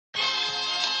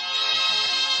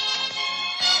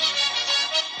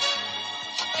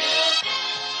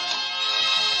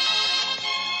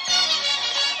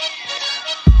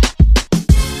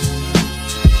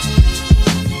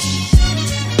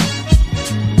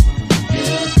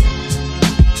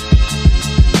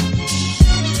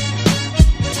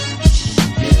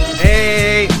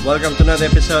Welcome to another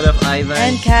episode of Ivan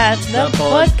and Kat, the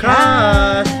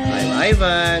podcast. I'm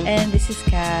Ivan. And this is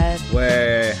Kat.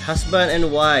 We're husband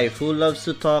and wife who loves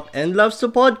to talk and loves to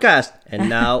podcast. And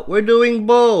now we're doing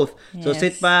both. So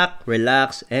sit back,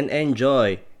 relax, and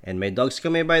enjoy. And my dogs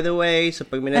kami, by the way. So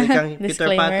pag may kang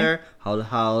pitter-patter,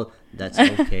 howl, that's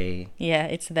okay. Yeah,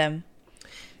 it's them.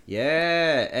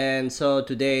 Yeah, and so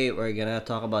today we're gonna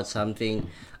talk about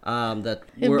something that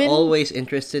we're always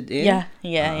interested in.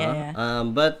 Yeah.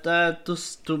 But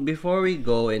to before we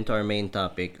go into our main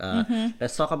topic,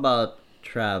 let's talk about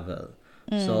travel.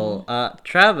 So,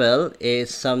 travel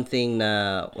is something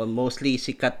na mostly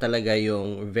si Kat talaga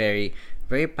yung very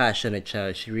very passionate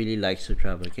siya. She really likes to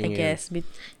travel. Can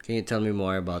you tell me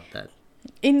more about that?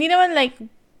 Hindi naman like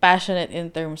passionate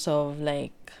in terms of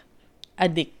like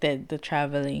addicted to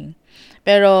traveling.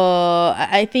 Pero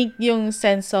I think yung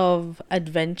sense of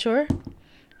adventure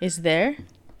is there.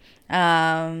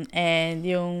 And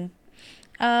yung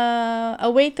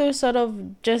a way to sort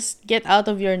of just get out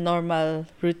of your normal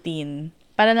routine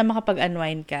para na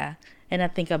makapag-unwind ka and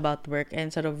not think about work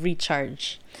and sort of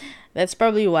recharge. That's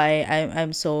probably why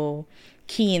I'm so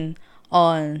keen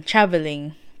on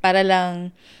traveling para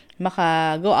lang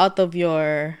go out of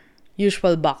your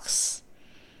usual box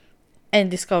and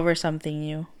discover something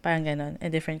new. Parang ganon, a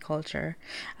different culture.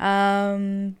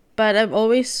 But I've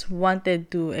always wanted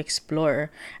to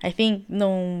explore. I think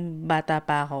nung bata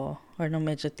pa ako, or nung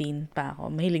medyo teen pa ako,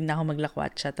 mahilig na ako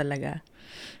maglakwatsa talaga.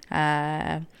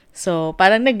 So,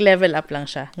 parang nag-level up lang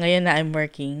siya. Ngayon na I'm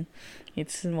working,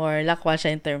 it's more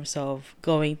lakwatsa in terms of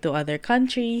going to other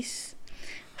countries,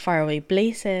 faraway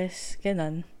places,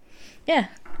 ganon.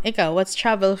 Yeah. Ikaw, what's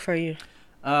travel for you?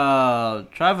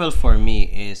 Travel for me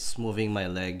is moving my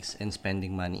legs and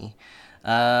spending money.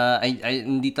 I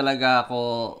hindi talaga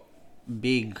ako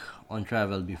big on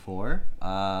travel before.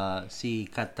 Si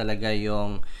Kat talaga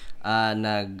yung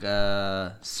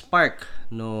spark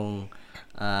nung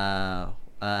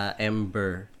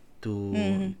ember to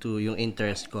yung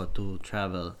interest ko to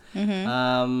travel.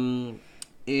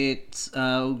 It's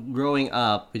growing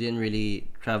up, we didn't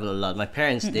really travel a lot. My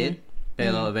parents did.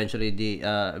 Pero eventually,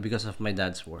 because of my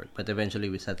dad's work, but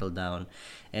eventually we settled down.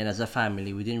 And as a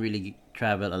family, we didn't really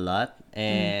travel a lot.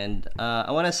 And I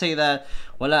want to say that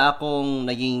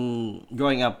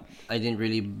growing up, I didn't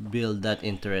really build that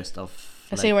interest of...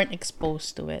 Kasi you weren't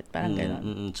exposed to it. Parang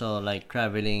ganon. So like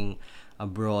traveling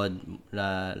abroad,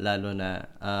 lalo na.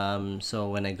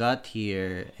 So when I got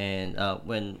here, and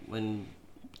when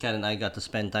Kat and I got to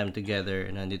spend time together,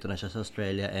 nandito na siya sa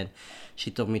Australia, and she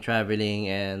took me traveling,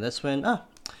 and that's when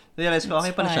realized ko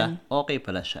okay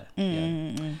pala siya.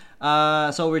 Yeah.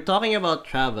 So we're talking about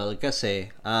travel kasi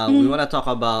we want to talk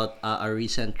about our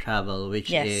recent travel,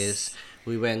 which is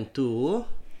we went to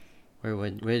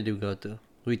where did we go to?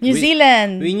 New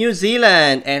Zealand. New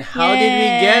Zealand. And how did we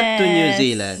get to New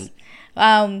Zealand?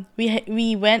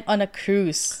 We went on a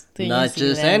cruise to New Zealand. Not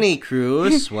just any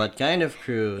cruise. What kind of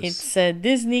cruise? It's a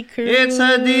Disney cruise. It's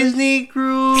a Disney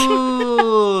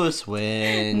cruise.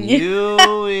 When you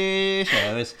wish.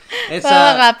 It's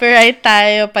copyright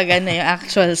tayo pag yung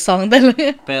actual song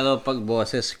talaga. Pero pag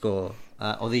boses ko,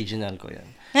 original ko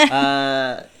yun.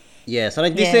 Yes. So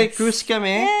Disney cruise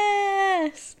kami.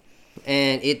 Yes.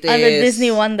 And it on is... the Disney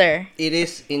Wonder. It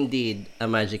is indeed a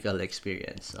magical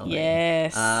experience. Okay?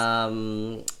 Yes.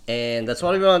 And that's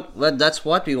what we want. Well, that's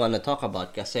what we want to talk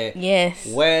about. Kasi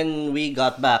when we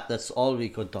got back, that's all we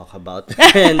could talk about.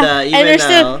 And even and we're now,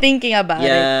 still thinking about it.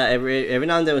 Yeah, every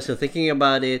now and then we're still thinking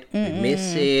about it. We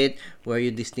miss it. Were you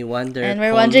Disney Wonder? And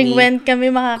we're wondering when kami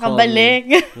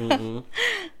makakabalik.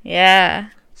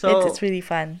 Yeah. So it's really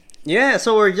fun. Yeah,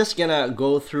 so we're just gonna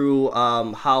go through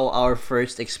how our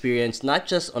first experience, not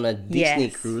just on a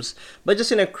Disney cruise, but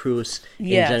just in a cruise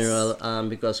in general,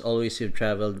 because always we've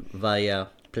traveled via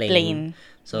plane.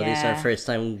 So this is our first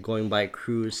time going by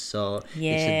cruise, so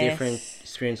it's a different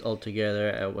experience altogether,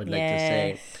 I would like to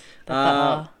say.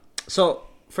 So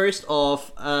first off,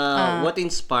 what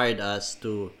inspired us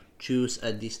to choose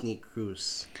a Disney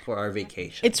cruise for our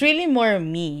vacation? It's really more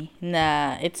me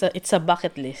na it's a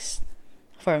bucket list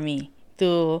for me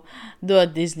to do a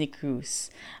Disney cruise.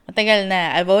 Matagal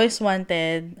na. I've always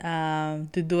wanted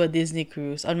to do a Disney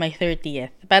cruise on my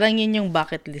 30th. Parang yun yung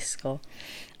bucket list ko.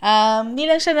 Hindi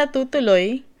lang siya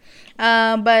natutuloy,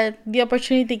 but the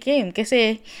opportunity came.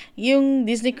 Kasi yung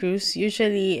Disney cruise,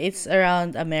 usually it's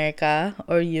around America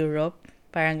or Europe.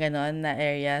 Parang ganon na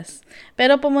areas.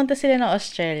 Pero pumunta sila ng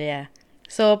Australia.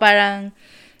 So parang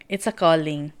it's a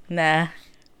calling na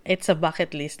it's a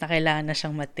bucket list na kailangan na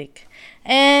siyang matik.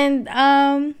 And,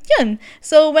 yun.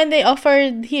 So, when they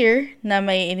offered here na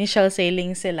may initial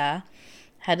sailing sila,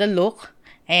 had a look,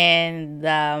 And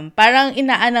parang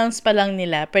ina-announce pa lang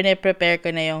nila, prepare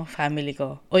ko na yung family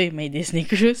ko. Uy, may Disney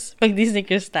cruise. Pag Disney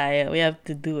cruise tayo, we have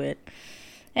to do it.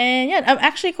 And yeah, I'm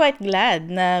actually quite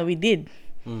glad na we did.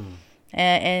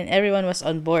 And everyone was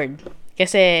on board.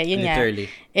 Kasi, yun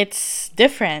Literally. it's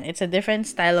different. It's a different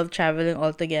style of traveling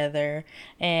altogether.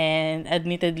 And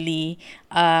admittedly,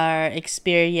 our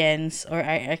experience or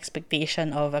our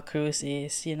expectation of a cruise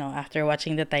is, after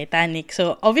watching the Titanic.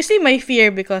 So, obviously, my fear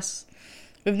because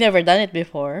we've never done it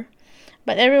before.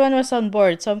 But everyone was on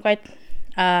board. So, I'm quite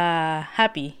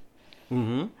happy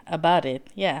about it.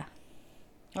 Yeah.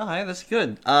 Okay, that's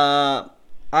good.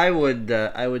 I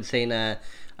would say na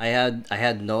I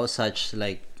had no such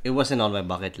like it wasn't on my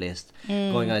bucket list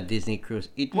going on a Disney cruise.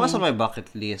 It was on my bucket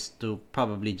list to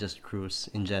probably just cruise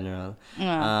in general.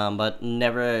 But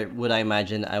never would I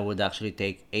imagine I would actually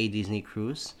take a Disney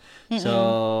cruise.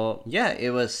 So yeah,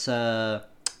 it was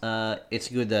it's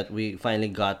good that we finally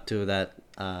got to that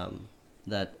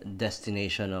that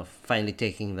destination of finally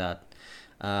taking that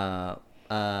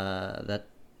that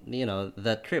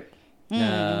that trip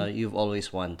you've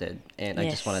always wanted, and I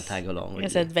just want to tag along with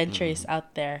Because you. adventure is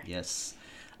out there. Yes.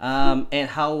 And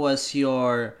how was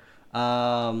your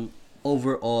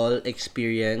overall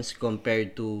experience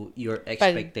compared to your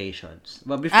expectations?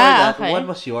 But before that, okay. what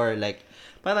was your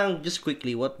parang just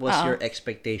quickly, what was your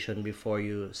expectation before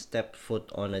you stepped foot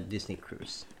on a Disney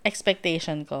cruise?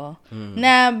 Expectation ko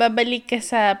na babalik ka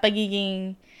sa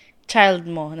pagiging child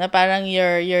mo, na parang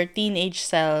your teenage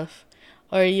self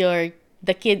or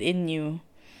the kid in you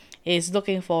is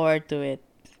looking forward to it.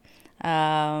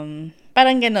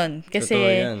 Parang ganon. Kasi,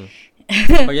 Totoo yan.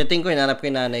 Pagdating ko, hinanap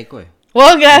ko yung nanay ko eh.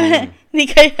 wow, grabe. Hindi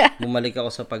kaya. Bumalik ako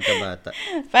sa pagkabata.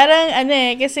 Parang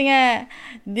kasi nga,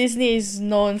 Disney is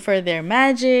known for their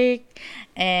magic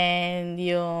and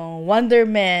yung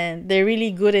Wonderment. They're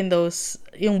really good in those,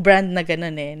 yung brand na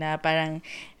ganun na parang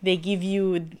they give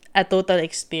you a total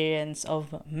experience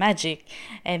of magic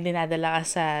and dinadala ka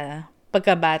sa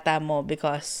pagkabata mo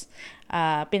because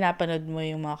pinapanood mo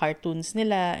yung mga cartoons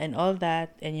nila and all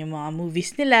that and yung mga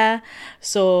movies nila.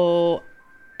 So,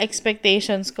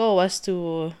 expectations ko was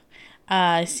to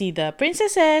see the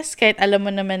princesses, kahit alam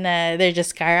mo naman na they're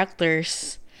just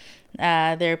characters.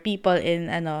 They're people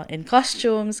in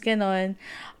costumes, ganon.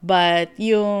 But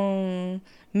yung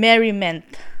merriment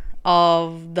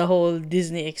of the whole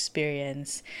Disney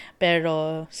experience.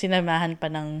 Pero sinamahan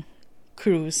pa ng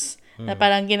cruise. Na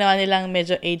parang ginawa nilang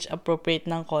medyo age-appropriate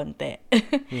ng konti.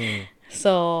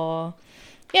 So,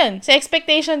 yun. So,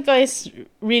 expectation ko is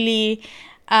really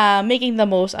making the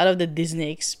most out of the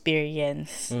Disney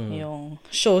experience. Yung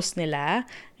shows nila,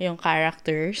 yung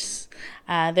characters.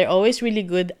 They're always really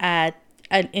good at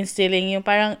instilling yung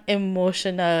parang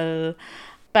emotional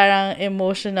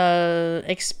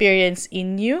experience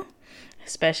in you.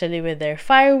 Especially with their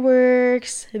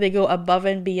fireworks. They go above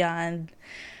and beyond.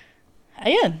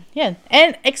 Ayun, yan.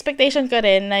 And expectation ko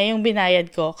rin na yung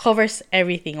binayad ko covers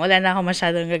everything. Wala na ako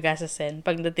masyadong gagasasin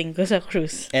pagdating ko sa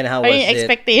cruise. And how Or was yung it?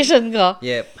 expectation ko.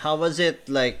 Yeah, how was it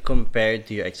like compared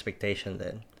to your expectation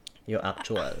then? Your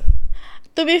actual?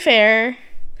 To be fair,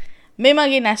 may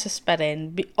mga ginastos pa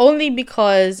rin. Only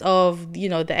because of,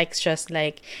 the extras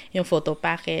like yung photo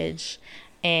package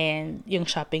and yung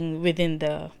shopping within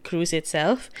the cruise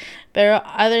itself. Pero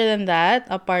other than that,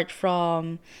 apart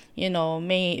from,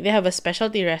 they have a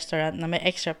specialty restaurant na may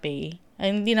extra pay.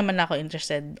 And hindi naman ako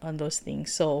interested on those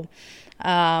things. So,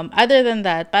 other than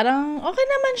that, parang okay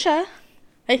naman siya,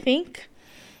 I think.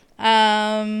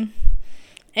 And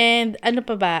ano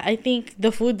pa ba? I think the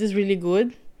food is really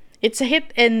good. It's a hit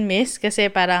and miss kasi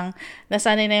parang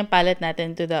nasanay na yung palate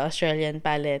natin to the Australian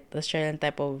palate, Australian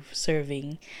type of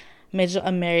serving. Medyo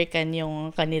American yung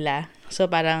kanila. So,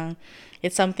 parang,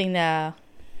 it's something na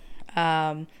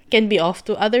can be off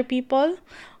to other people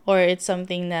or it's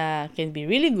something na can be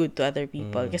really good to other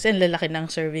people. Kasi ang lalaki ng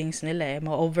servings nila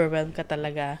ma-overwhelm ka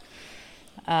talaga.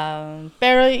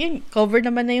 Pero, yun, cover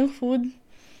naman na yung food.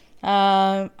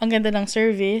 Ang ganda ng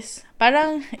service.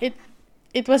 Parang, it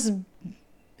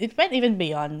went even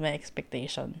beyond my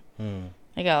expectation.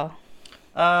 Ikaw?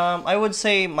 I would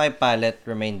say my palate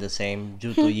remained the same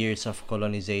due to years of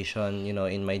colonization,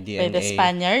 in my DNA. By the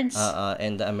Spaniards?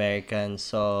 And the Americans.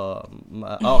 So,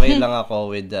 okay lang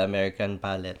ako with the American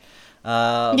palate.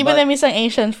 Hindi ba na-miss ang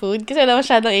Asian food? Kasi wala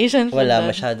masyadong Asian food. Wala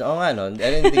masyado. Oo nga, no?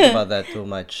 I didn't think about that too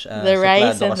much. The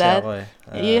rice and that. Ako,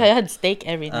 you had steak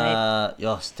every night.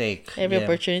 Steak. Every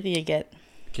opportunity you get.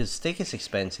 Because steak is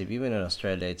expensive. Even in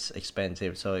Australia, it's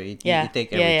expensive. So, you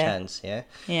take every chance. Yeah?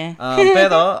 Yeah.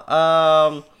 Pero,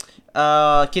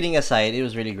 Kidding aside, it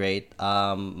was really great.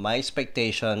 My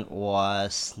expectation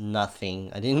was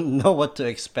nothing. I didn't know what to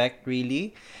expect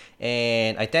really,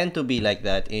 and I tend to be like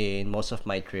that in most of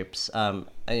my trips.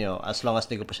 As long as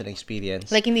hindi ko pa siya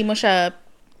na-experience. Like, hindi mo siya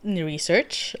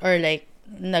ni-research or like,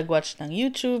 nag-watch ng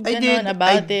YouTube, I ganon, did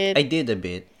about it? I did a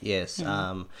bit, yes.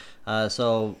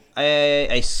 So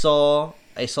I saw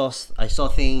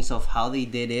things of how they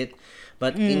did it,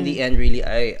 but in the end, really,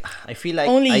 I feel like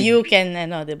Only I, you can,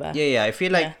 diba? Yeah. I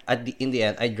feel like in the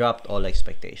end, I dropped all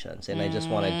expectations and I just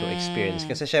wanted to experience.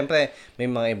 Kasi syempre, may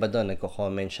mga iba doon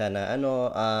nagko-comment siya na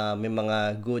may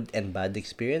mga good and bad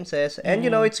experiences. And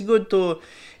it's good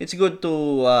to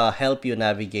help you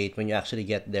navigate when you actually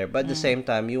get there. But at the same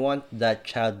time, you want that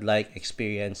childlike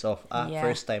experience of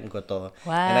first time ko to.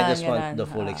 And I just want Wow, the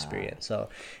full experience.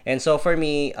 So for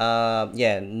me,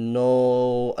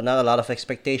 not a lot of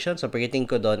expectations. So pagdating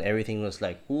ko doon, everything was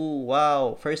like, ooh,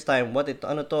 wow, first time, what ito,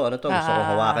 ano to, gusto kong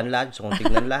hawakan lahat, gusto kong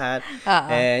tignan lahat.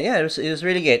 And yeah, it was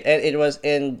really great. And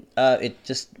it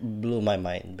just blew my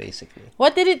mind, basically.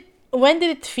 When did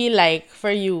it feel like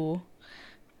for you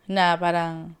na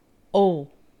parang, oh,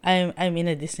 I'm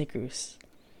in a Disney cruise?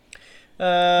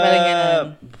 Parang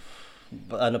ganun.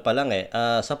 Ano pa lang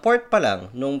sa port pa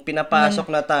lang, nung pinapasok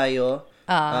na tayo,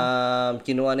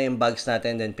 kinuha na yung bags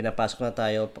natin, then pinapasok na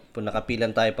tayo,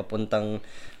 nakapilan tayo papuntang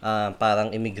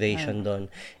parang immigration doon.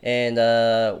 And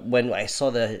when I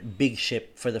saw the big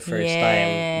ship for the first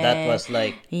time, that was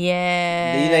like,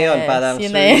 yun na yun, parang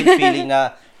surreal feeling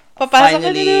na,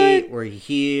 finally, we're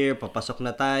here, papasok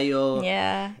na tayo.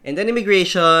 Yeah. And then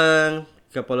immigration,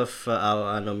 couple of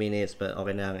minutes, but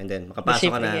okay na. And then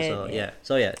makapasok ka na. Again,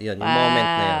 So yeah, yun, yung moment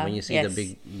na yun when you see the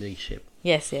big ship.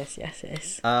 Yes.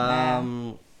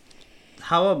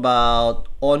 How about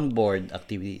onboard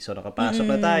activities? So nakapasok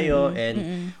na tayo,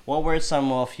 and what were some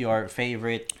of your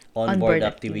favorite onboard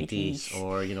activities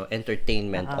or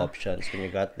entertainment options when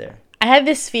you got there? I had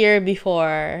this fear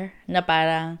before na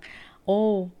parang,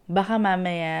 baka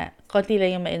mamaya konti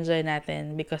lang yung ma-enjoy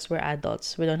natin because we're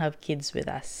adults. We don't have kids with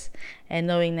us. And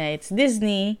knowing na it's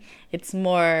Disney, it's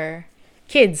more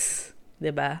kids,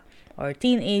 diba? Or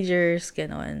teenagers,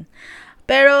 ganon.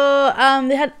 Pero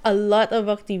they had a lot of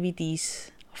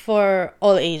activities for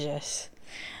all ages.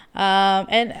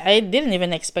 And I didn't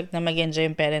even expect na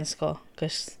mag-enjoy yung parents ko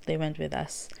because they went with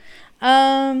us.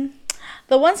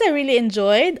 The ones I really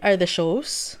enjoyed are the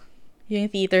shows. Yung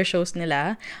theater shows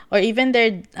nila. Or even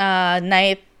their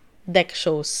night deck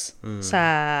shows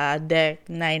sa deck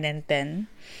 9 and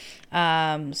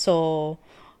 10. So,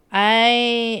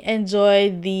 I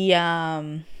enjoyed the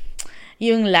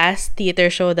yung last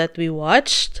theater show that we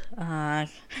watched. Na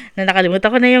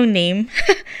nakalimutan ko na yung name.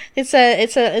 It's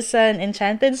an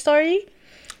Enchanted story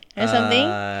or something.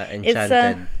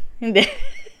 Enchanted. Hindi.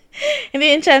 Hindi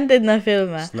Enchanted na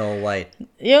film. Snow White.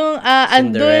 Yung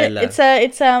Cinderella.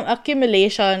 It's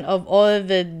accumulation of all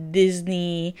the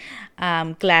Disney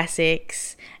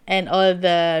classics and all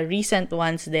the recent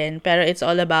ones then, pero it's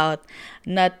all about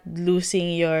not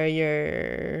losing your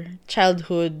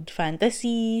childhood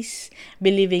fantasies,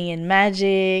 believing in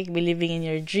magic, believing in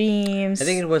your dreams. I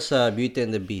think it was Beauty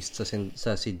and the Beast sa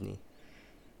Sydney.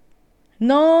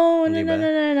 No.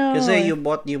 Kasi you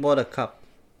bought a cup.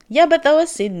 Yeah, but that was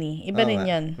Sydney. Iba rin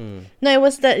yun. No, it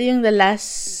was the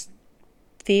last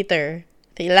theater,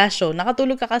 the last show.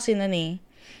 Nakatulog ka kasi nun eh.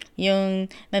 Yung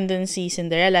nandun si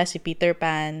Cinderella, si Peter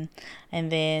Pan,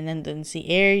 and then nandun si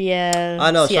Ariel,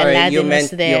 si Aladdin you meant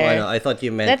was there. I thought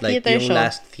you meant That like theater yung show.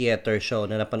 last theater show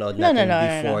na napanood natin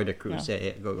before the cruise. No.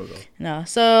 Yeah, go. No,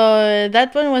 so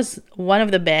that one was one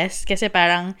of the best kasi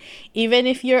parang even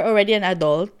if you're already an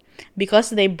adult,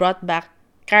 because they brought back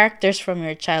characters from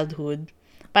your childhood,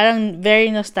 parang very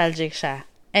nostalgic siya.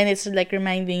 And it's like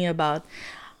reminding you about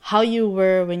how you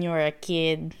were when you were a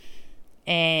kid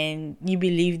and you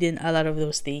believed in a lot of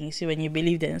those things. When you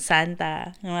believed in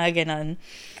Santa, yung mga ganon.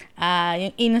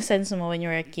 Yung innocence mo when you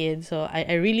were a kid. So,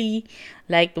 I really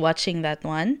liked watching that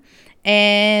one.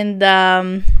 And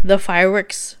the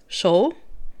fireworks show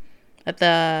at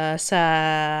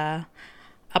sa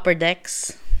upper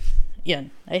decks.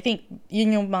 Yun. I think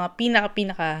yun yung mga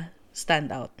pinaka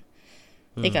standout.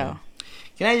 Ikaw?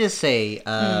 Can I just say,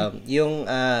 yung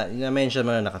na-mention mo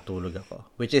na nakatulog ako,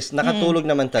 which is nakatulog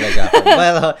naman talaga ako.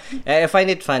 Well, I find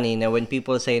it funny na when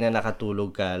people say na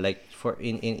nakatulog ka, like for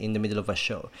in the middle of a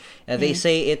show, they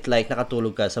say it like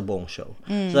nakatulog ka sa buong show.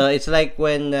 So it's like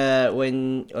when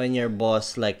your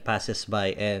boss like passes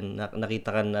by and nakita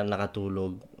ka na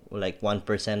nakatulog like 1%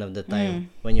 of the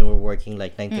time when you were working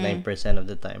like 99% of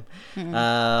the time.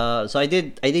 So I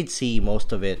did see most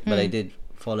of it, but I did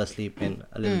fall asleep in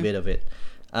a little bit of it.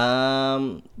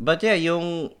 But yeah,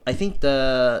 I think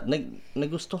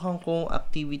nagustuhan kong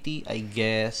activity, I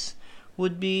guess,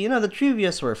 would be, the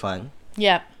trivias were fun.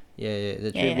 Yeah. Yeah,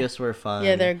 the Yeah, yeah. trivias were fun.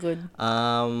 Yeah, they're good.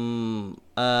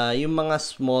 Yung mga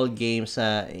small games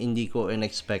na hindi ko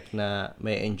in-expect na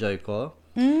may enjoy ko.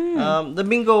 The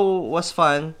bingo was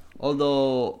fun,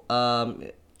 although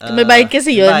May bayad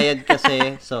kasi yun. May bayad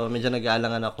kasi, so medyo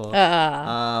nag-aalangan ako.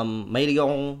 Mahilig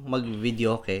akong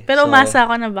mag-video, okay? Pero So, umasa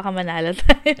ako na baka manalo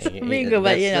tayo sa bingo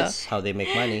ba, that's how they make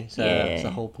money sa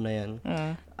Hope na yan.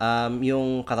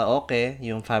 Yung karaoke,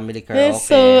 yung family karaoke.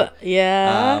 So,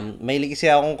 yeah. Mahilig kasi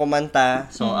akong kumanta,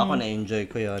 so ako na-enjoy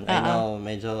ko yun. I know,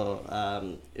 medyo,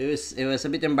 it was a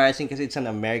bit embarrassing kasi it's an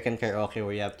American karaoke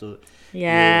where you have to you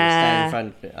stand in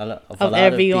front of a lot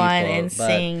everyone of people. and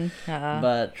sing.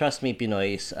 But trust me,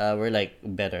 Pinoys, we're like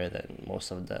better than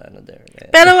most of the there.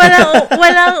 Pero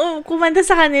walang kumanta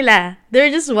sa kanila.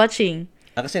 They're just watching.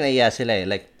 Kasi naiya sila eh.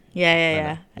 Like,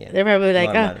 Yeah. They're probably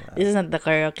like, this is not the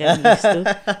karaoke I'm used to.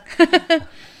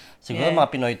 Siguro mga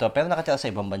Pinoy to, pero nakatira sa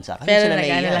ibang bansa. Kasi Pero sila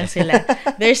nag-ano naiya. lang sila.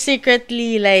 They're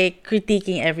secretly like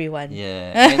critiquing everyone.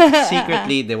 Yeah. And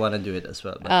secretly, they wanna do it as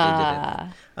well. But they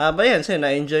didn't. But yan, so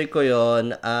na-enjoy ko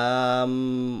yun.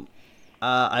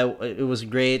 It was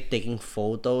great taking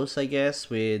photos, I guess,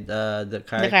 with the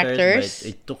characters. But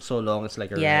it took so long. It's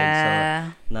like a ride,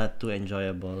 so not too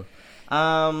enjoyable.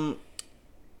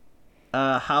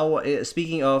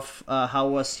 Speaking of how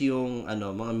was yung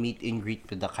mga meet and greet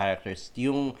with the characters?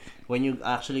 Yung when you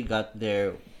actually got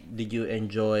there, did you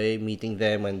enjoy meeting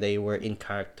them when they were in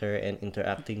character and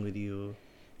interacting with you?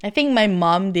 I think my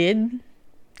mom did.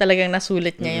 Talagang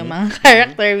nasulit niya yung mga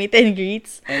character meet and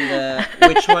greets. And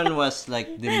which one was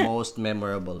like the most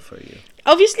memorable for you?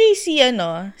 Obviously si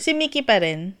Mickey pa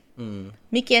rin.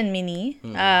 Mickey and Minnie.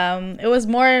 It was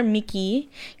more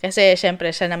Mickey kasi syempre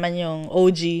siya naman yung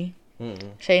OG.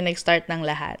 Siya yung nag-start ng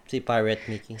lahat. Si Pirate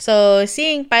Mickey. So,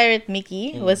 seeing Pirate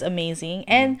Mickey was amazing.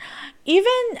 And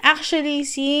even actually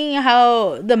seeing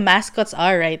how the mascots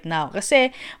are right now.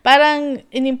 Kasi parang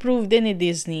in-improve din ni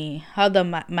Disney how the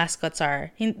mascots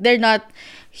are. They're not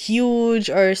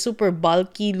huge or super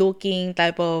bulky looking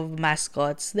type of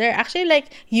mascots. They're actually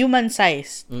like human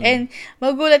sized. And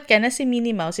magulat ka na si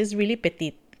Minnie Mouse is really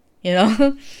petite. You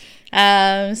know?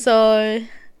 So,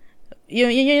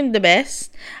 yun the best.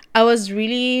 I was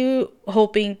really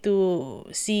hoping to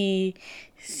see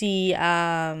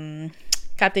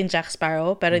Captain Jack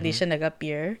Sparrow pero di siya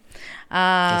nag-appear.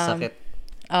 Sakit.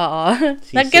 Oo.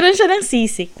 Nagkaroon siya ng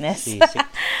seasickness.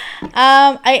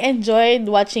 I enjoyed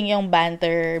watching yung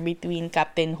banter between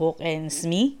Captain Hook and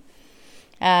Smee.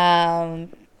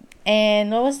 And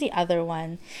what was the other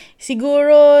one?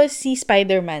 Siguro si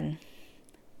Spider-Man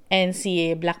and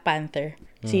si Black Panther.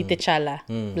 Si T'Challa,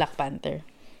 Black Panther.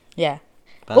 Yeah.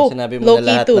 Sinabi mo Loki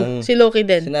na lahat too. ng... Si Loki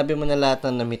din. Sinabi mo na lahat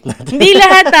ng na-meet natin. Hindi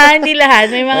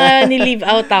lahat. May mga ni-leave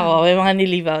out ako.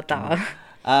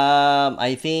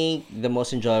 I think the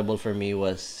most enjoyable for me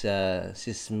was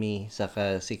si Smee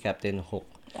saka si Captain Hook.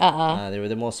 They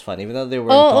were the most fun. Even though they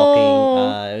weren't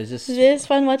talking, it was just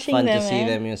fun watching fun them. to see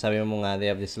them. Yung sabi mo nga, they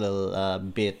have this little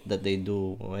bit that they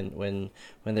do when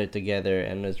they're together,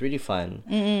 and it's really fun.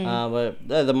 But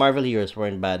the Marvel heroes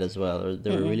weren't bad as well. They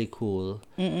were really cool.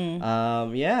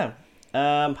 Yeah.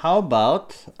 How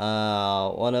about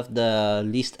one of the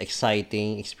least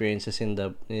exciting experiences in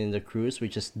the cruise,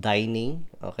 which is dining?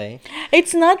 Okay.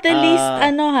 It's not the least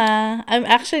I'm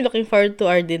actually looking forward to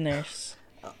our dinners.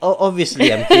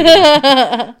 Obviously, I'm kidding.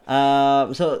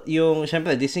 So,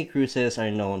 syempre, Disney cruises are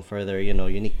known for their,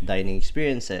 unique dining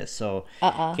experiences. So,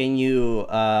 can you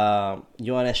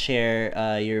wanna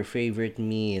share your favorite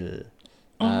meal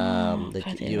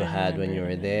that you had when you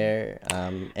were there?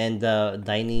 And the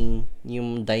dining,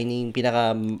 yung dining,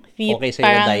 pinaka okay sa'yo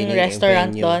na dining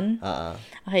restaurant venue. doon?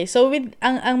 Okay, so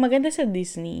ang maganda sa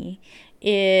Disney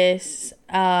is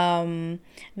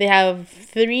they have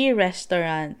 3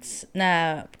 restaurants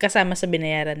na kasama sa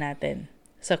binayaran natin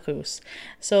sa cruise.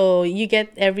 So, you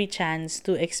get every chance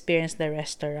to experience the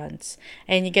restaurants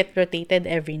and you get rotated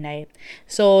every night.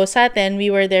 So, sa atin,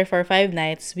 we were there for 5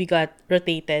 nights. We got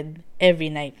rotated every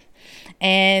night.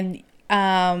 And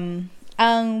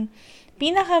ang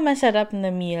pinakamasarap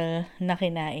na meal na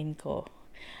kinain ko,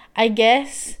 I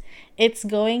guess it's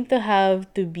going to have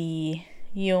to be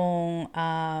yung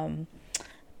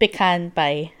pecan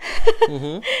pie.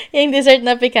 Yung dessert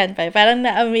na pecan pie. Parang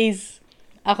na-amaze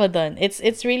ako doon.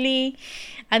 It's really,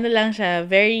 lang siya,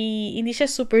 hindi siya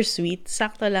super sweet.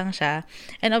 Sakto lang siya.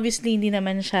 And obviously, hindi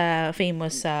naman siya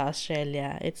famous sa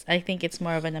Australia. I think it's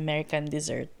more of an American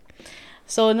dessert.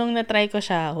 So, nung na-try ko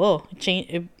siya,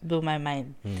 it blew my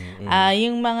mind.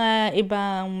 Yung mga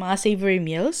ibang mga savory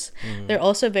meals, they're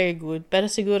also very good.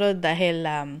 Pero siguro dahil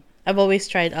I've always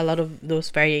tried a lot of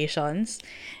those variations.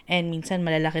 And minsan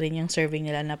malalaki rin yung serving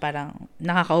nila na parang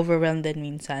nakaka-overwhelm din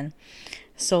minsan.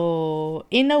 So,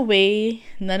 in a way,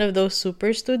 none of those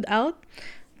super stood out.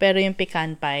 Pero yung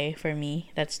pecan pie, for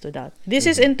me, that stood out. This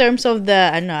is in terms of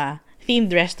the,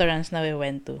 themed restaurants na we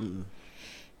went to.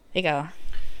 Ikaw?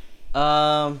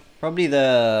 Probably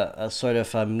the sort of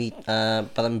meat,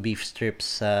 parang beef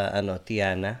strips sa,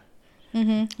 Tiana.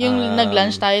 Yung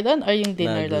nag-lunch tayo doon or yung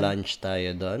dinner doon? Nag-lunch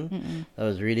tayo doon. That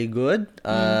was really good.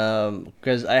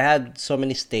 Because I had so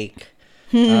many steak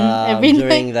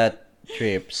during that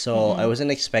trip. So, I wasn't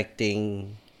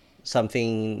expecting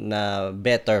something na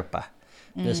better pa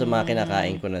doon sa mga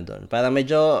kinakain ko na doon. Parang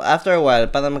medyo, after a while,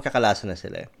 parang magkakalasa na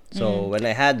sila. So, when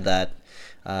I had that,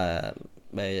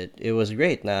 it was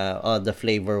great na the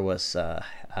flavor was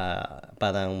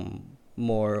parang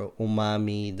more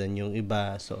umami than yung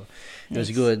iba. So, it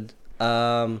was good.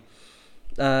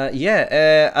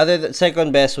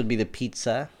 Second best would be the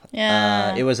pizza.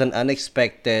 Yeah. It was an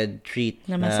unexpected treat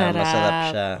Na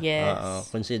masarap. siya. Yes.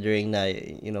 Considering na,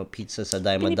 pizza sa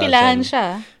dime a Pinipilahan dozen. siya.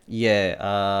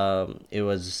 Yeah. It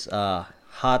was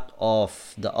hot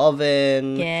off the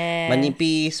oven. Yes.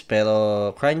 Manipis,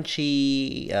 pero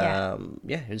crunchy.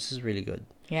 This is really good.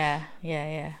 Yeah.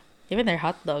 Even their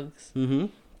hot dogs.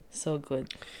 So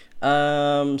good.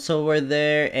 So were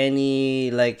there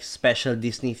any like special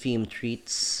Disney themed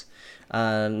treats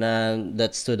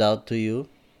that stood out to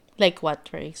you? Like what,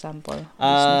 for example?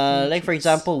 Like for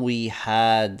example, we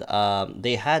had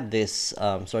they had this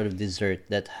sort of dessert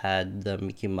that had the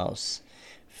Mickey Mouse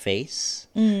face.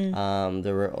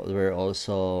 There were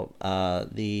also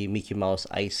the Mickey Mouse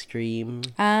ice cream.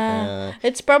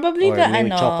 It's probably or the may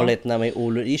chocolate na may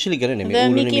ulo. Usually ganun may the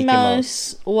ulo Mickey ni Mickey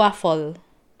Mouse. waffle.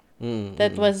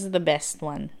 That was the best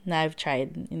one na I've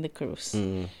tried in the cruise.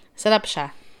 Sarap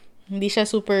siya. Hindi siya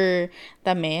super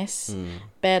tamis,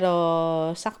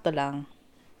 pero sakto lang.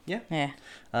 Yeah.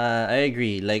 I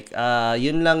agree. Like,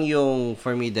 yun lang yung,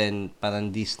 for me then, parang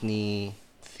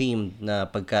Disney-themed na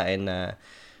pagkain na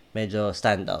medyo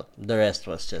stand out. The rest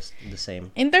was just the same.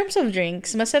 In terms of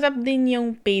drinks, masarap din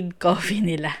yung paid coffee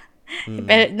nila.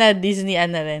 Pero na Disney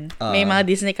rin. May mga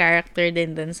Disney character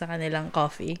din dun sa kanilang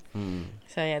coffee.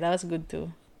 So yeah, that was good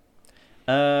too.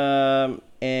 And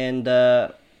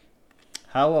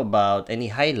how about any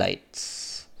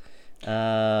highlights?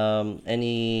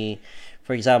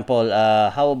 For example,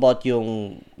 how about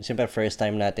yung siyempre first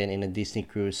time natin in a Disney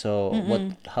cruise? So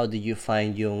how did you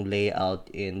find yung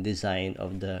layout and design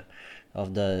of the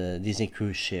Disney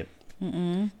cruise ship?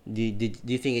 Do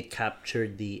you think it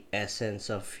captured the essence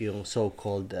of yung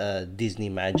so-called Disney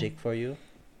magic for you?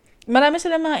 Marami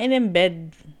silang mga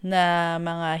in-embed na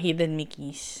mga hidden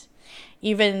Mickeys.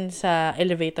 Even sa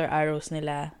elevator arrows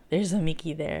nila, there's a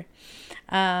Mickey there.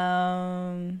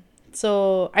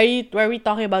 So, are we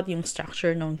talking about yung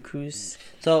structure ng cruise?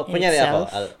 So, kunyari ako,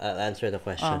 itself? I'll answer the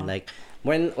question. Like,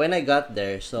 when I got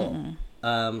there, so,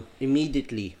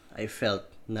 immediately, I felt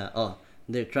na,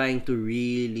 they're trying to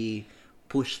really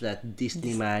push that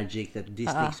Disney magic, that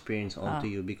Disney experience onto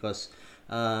you because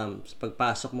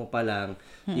pagpasok mo pa lang,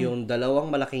 yung dalawang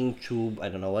malaking tube,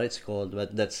 I don't know what it's called,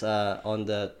 but that's on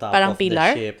the top Parang of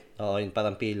pillar? the ship. Yung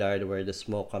parang pillar where the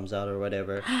smoke comes out or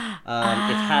whatever.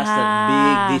 It has that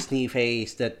big Disney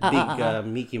face, that big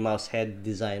Mickey Mouse head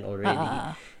design already.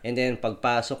 And then,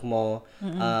 pagpasok mo,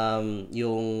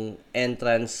 yung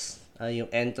entrance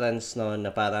no na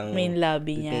parang Main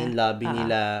lobby niya. Main lobby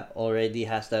nila already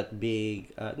has that big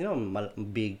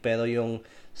big pero yung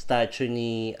statue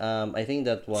ni I think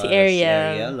that was Si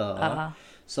Ariel.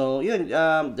 So yun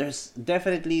there's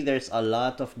a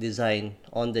lot of design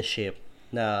on the ship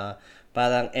na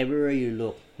parang everywhere you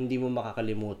look hindi mo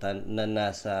makakalimutan na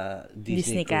nasa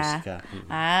Disney cruise ka.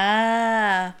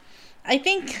 I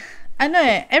think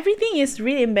everything is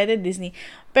really embedded Disney.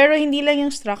 Pero hindi lang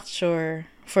yung structure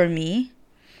for me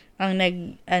ang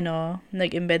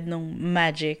nag-embed nung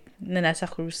magic na nasa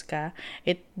cruise ka.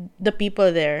 The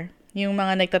people there, yung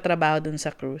mga nagtatrabaho dun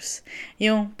sa cruise.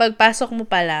 Yung pagpasok mo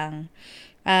pa lang,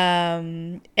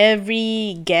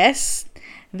 every guest,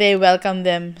 they welcome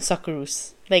them sa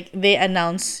cruise. Like, they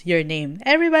announce your name.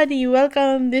 Everybody,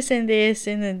 welcome this and this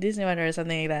and then Disney one or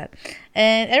something like that.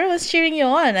 And everyone's cheering you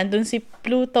on. Andun si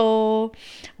Pluto,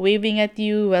 waving at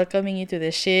you, welcoming you to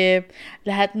the ship.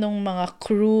 Lahat ng mga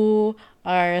crew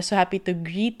are so happy to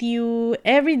greet you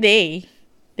every day.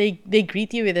 They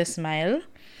greet you with a smile.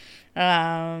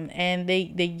 And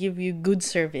they give you good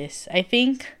service. I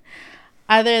think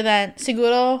Other than,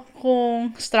 siguro,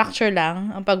 kung structure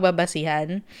lang ang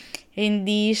pagbabasihan,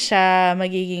 hindi siya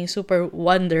magiging super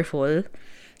wonderful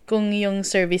kung yung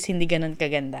service hindi ganun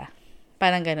kaganda.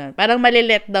 Parang ganun. Parang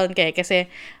mali-let down kayo kasi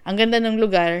ang ganda ng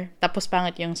lugar, tapos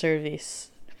pangit yung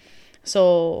service.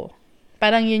 So,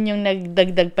 parang yun yung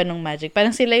nagdagdag pa ng magic.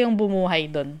 Parang sila yung bumuhay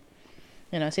doon.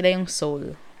 You know, sila yung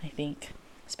soul, I think.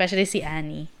 Especially si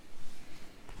Annie.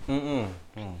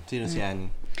 Sino si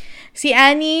Annie? Si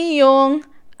Annie yung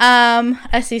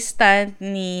assistant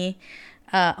ni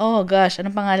oh gosh,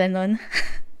 anong pangalan nun?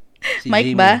 Si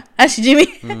Mike Jimmy. ba? Si Jimmy.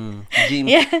 Jimmy.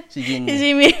 Yeah. Si Jimmy. Si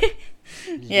Jimmy.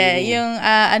 Yeah, Jimmy. yung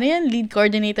ano yan, lead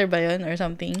coordinator ba yun or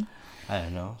something? I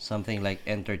don't know, something like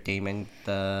entertainment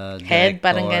Head, director.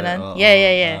 parang ganon. Oo.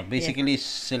 Yeah. Basically,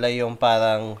 sila yung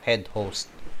parang head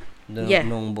host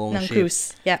nung buong ng ship.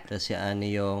 cruise. Yeah. Tapos si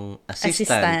Annie yung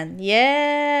assistant.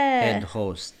 Yeah. Head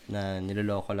host na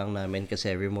niloloko lang namin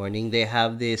kasi every morning they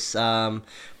have this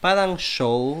parang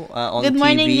show on Good TV.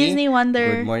 Morning Disney Wonder.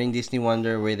 Good Morning Disney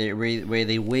Wonder where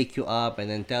they wake you up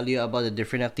and then tell you about the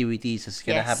different activities that's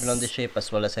gonna happen on the ship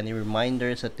as well as any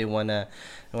reminders that they wanna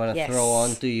throw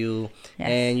on to you. Yes.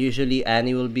 And usually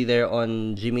Annie will be there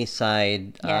on Jimmy's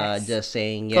side just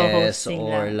saying yes Co-hosting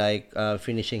or lang. like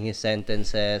finishing his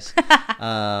sentences.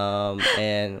 And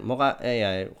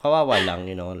kawawa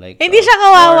lang, you know, like Hindi siya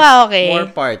kawawa, okay?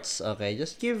 More parts, okay?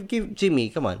 Just give Jimmy,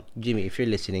 come on, Jimmy, if you're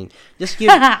listening, just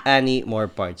give Annie more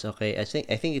parts, okay? I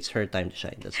think it's her time to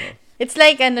shine. That's all. It's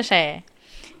like ano siya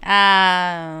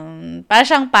parang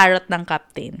siyang parrot ng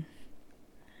captain.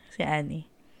 Si Annie.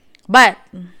 But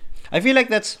I feel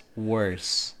like that's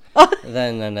worse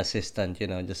than an assistant, you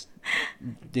know, just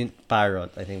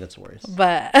parrot. I think that's worse.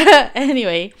 But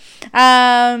anyway,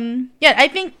 I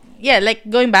think like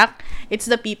going back, it's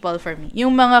the people for me.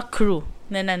 Yung mga crew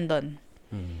na nandun.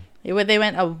 They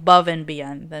went above and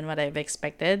beyond than what I've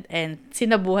expected and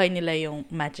sinabuhay nila yung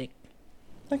magic.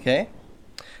 Okay.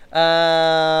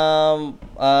 I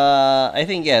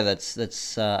think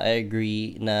that's I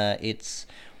agree na it's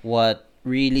what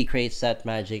really creates that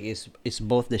magic is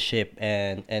both the ship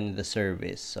and the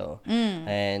service. So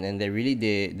and they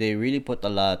really put a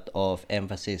lot of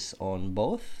emphasis on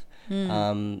both.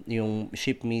 Yung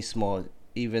ship mismo,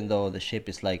 even though the ship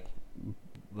is like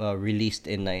released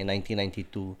in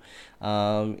 1992,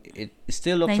 it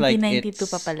still looks like 1992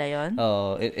 pa pala yun?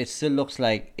 It still looks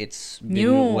like it's New.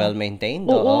 been well maintained.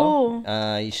 Oo.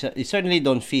 You certainly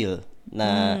don't feel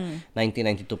na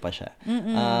 1992 pa siya.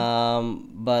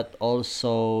 But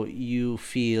also you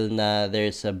feel na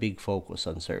there's a big focus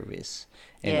on service.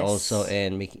 And Yes. also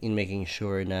in making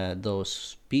sure na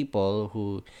those people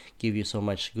who give you so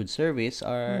much good service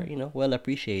are, you know, well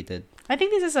appreciated. I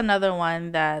think this is another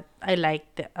one that I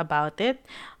liked about it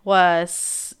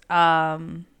was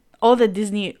all the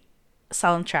Disney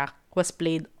soundtrack was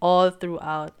played all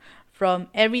throughout. From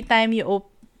every time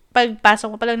pagpasok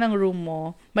mo pa lang ng room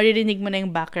mo, maririnig mo na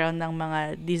yung background ng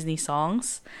mga Disney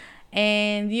songs.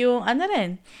 And yung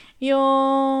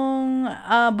yung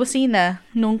busina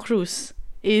nung cruise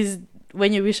is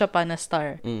When You Wish Upon a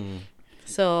Star.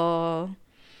 So,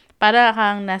 para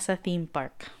kang nasa theme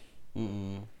park.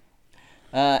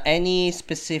 Any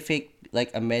specific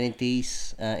like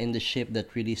amenities in the ship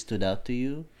that really stood out to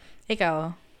you?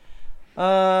 Ikaw?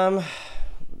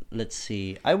 Let's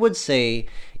see. I would say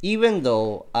even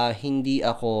though hindi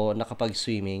ako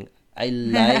nakapag-swimming, I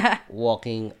like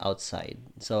walking outside.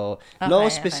 So no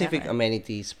specific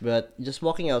amenities, but just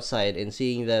walking outside and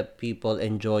seeing the people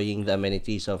enjoying the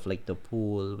amenities of like the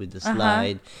pool with the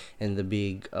slide and the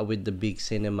big with the big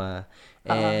cinema.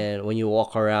 And when you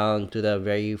walk around to the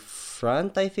very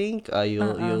front, I think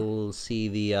you'll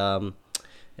see the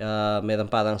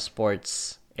meron parang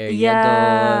sports area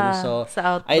doon. So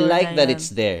I like that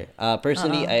it's there.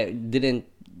 Personally, I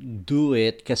didn't do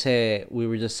it kasi we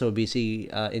were just so busy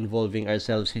involving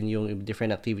ourselves in yung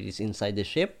different activities inside the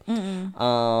ship.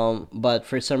 But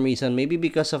for some reason, maybe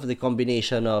because of the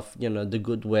combination of, you know, the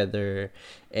good weather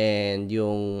and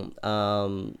yung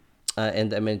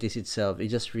and the amenities itself, it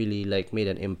just really like made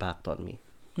an impact on me.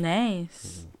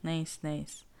 Nice. Nice.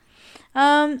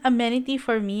 Amenity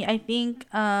for me, I think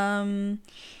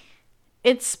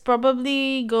it's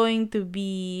probably going to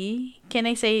be, can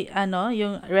I say,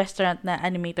 yung restaurant na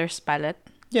Animator's Palette?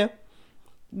 Yeah.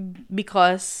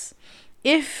 Because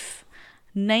if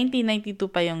 1992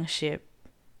 pa yung ship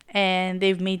and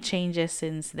they've made changes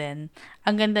since then,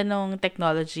 ang ganda nung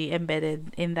technology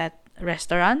embedded in that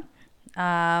restaurant.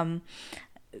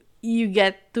 You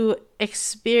get to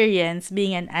experience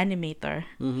being an animator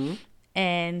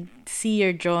and see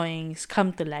your drawings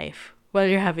come to life while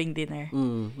you're having dinner.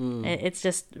 It's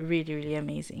just really, really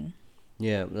amazing.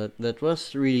 Yeah, that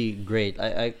was really great.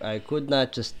 I could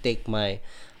not just take my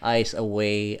eyes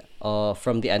away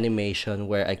from the animation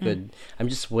where I'm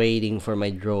just waiting for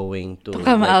my drawing to To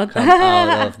come like out. come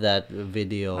out of that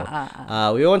video.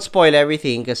 We won't spoil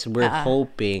everything because we're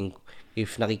hoping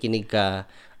if nakikinig ka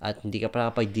at hindi ka pa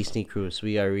nakapag Disney Cruise,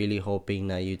 we are really hoping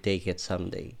na you take it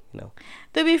someday, you know.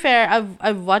 To be fair,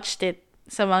 I've watched it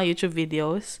sa mga YouTube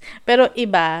videos. Pero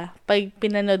iba, pag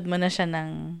pinanood mo na siya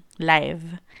ng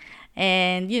live.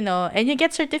 And, and you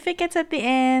get certificates at the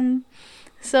end.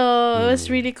 So, it was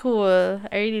really cool.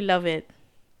 I really love it.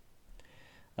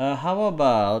 How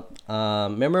about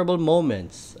memorable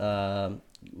moments?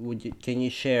 Can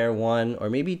you share one or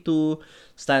maybe two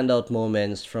standout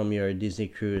moments from your Disney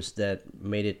cruise that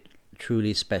made it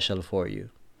truly special for you?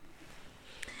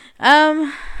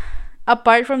 Um,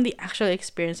 Apart from the actual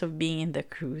experience of being in the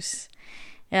cruise,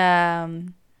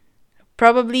 um,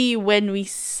 probably when we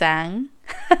sang.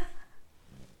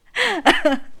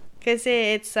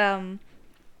 Kasi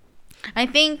I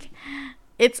think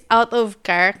it's out of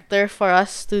character for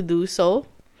us to do so.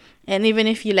 And even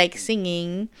if you like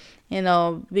singing,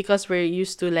 because we're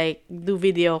used to like do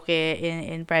video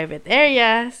in private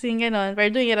areas, yung ganon,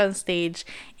 we're doing it on stage.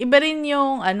 Iba rin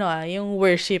yung yung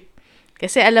worship.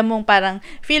 Kasi alam mong parang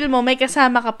feel mo may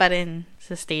kasama ka pa rin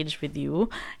sa stage with you,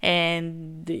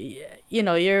 and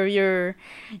you're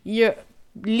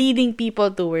leading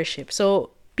people to worship.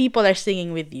 So people are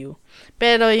singing with you.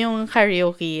 Pero yung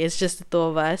karaoke is just the two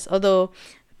of us. Although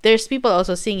there's people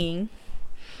also singing,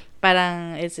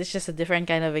 parang it's just a different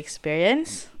kind of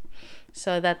experience.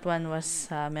 So that one was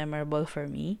memorable for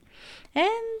me.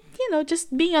 And,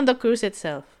 just being on the cruise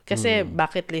itself. Kasi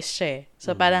bucket list siya eh.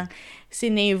 So parang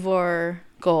sinavor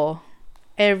ko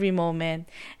every moment,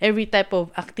 every type of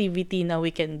activity na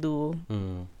we can do.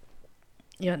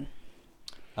 Yun.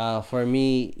 For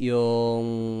me,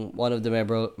 yung one of the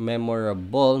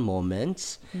memorable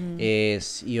moments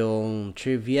is yung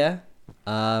trivia.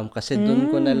 Kasi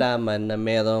dun ko nalaman na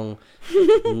merong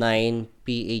 9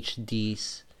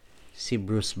 PhDs si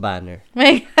Bruce Banner.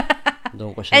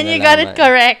 Doon ko siya And you got it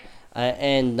correct.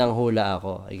 And nanghula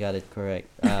ako. I got it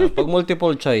correct. Pag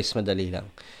multiple choice, madali lang.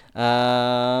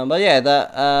 But yeah,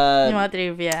 Yung mga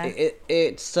trivia.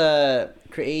 It's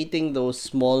creating those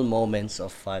small moments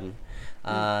of fun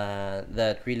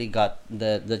that really got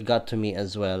to me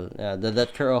as well.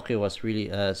 That karaoke was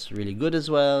really good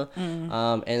as well.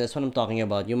 And that's what I'm talking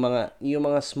about. Yung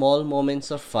mga small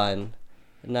moments of fun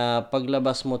na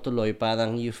paglabas mo tuloy,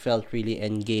 parang you felt really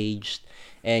engaged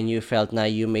and you felt na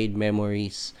you made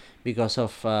memories because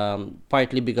of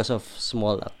partly because of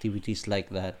small activities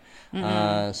like that.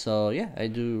 So yeah, I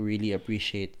do really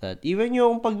appreciate that. Even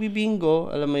yung pagbibingo,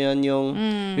 alam mo yon, yung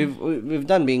we've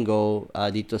done bingo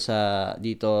dito sa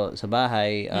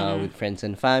bahay with friends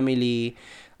and family.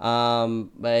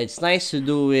 But it's nice to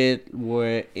do it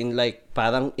where in like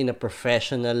parang in a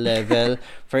professional level.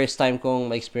 First time kong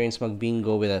ma-experience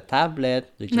mag-bingo with a tablet,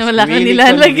 which is really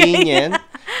convenient.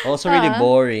 Also really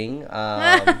boring.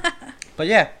 But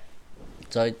yeah.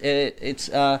 So it's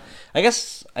I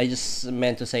guess I just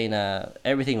meant to say na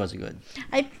everything was good.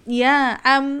 I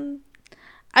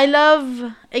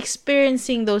love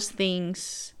experiencing those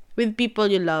things with people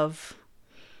you love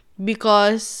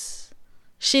because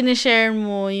sinishare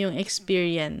mo yung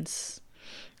experience.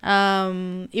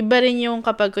 Iba rin yung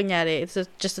kapag kunyari, it's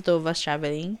just the two of us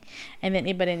traveling. And then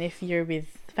iba rin if you're with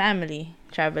family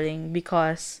traveling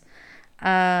because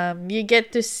you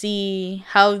get to see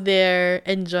how they're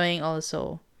enjoying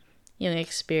also yung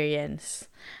experience.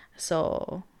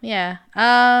 So, yeah.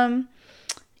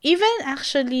 Even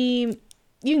actually,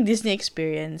 yung Disney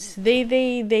experience,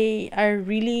 they are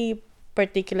really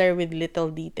particular with little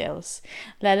details.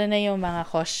 Lalo na yung mga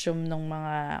costume ng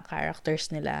mga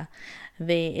characters nila.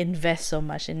 They invest so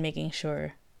much in making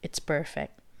sure it's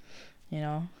perfect.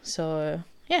 So,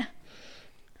 yeah.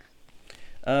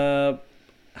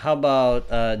 How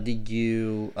about did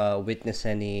you witness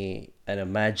any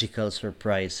magical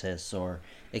surprises or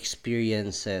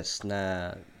experiences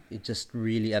na it just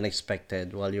really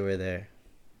unexpected while you were there?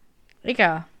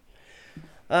 Ikaw?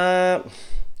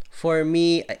 For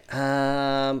me,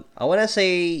 I wanna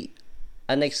say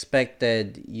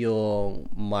unexpected yung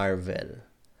Marvel.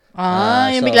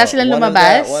 Yung bigla silang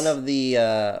lumabas? One of the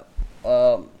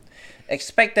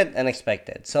expected,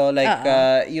 unexpected. So like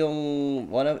yung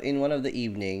in one of the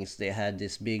evenings they had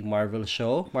this big Marvel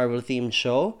themed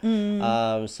show.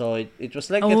 So it was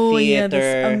like a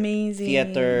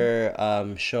theater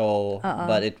show,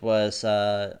 but it was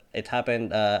it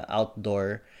happened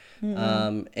outdoor.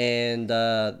 And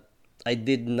I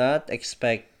did not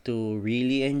expect to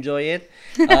really enjoy it.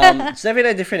 It's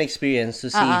definitely a different experience to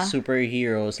see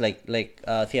superheroes, like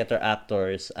theater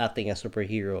actors acting as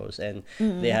superheroes, and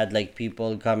they had like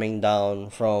people coming down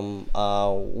from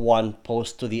one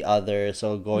post to the other,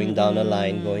 so going down a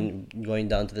line, going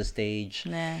down to the stage,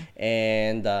 Yeah.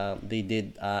 and they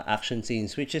did action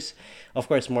scenes, which is of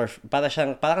course more para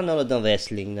kang nanonood ng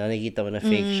wrestling na nakikita mo na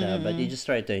fake siya, but you just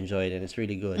try to enjoy it and it's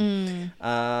really good.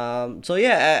 So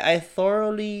yeah, I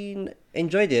thoroughly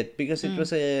enjoyed it because it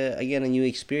was again a new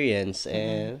experience,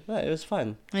 and it was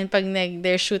fun. And pag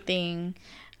they're shooting,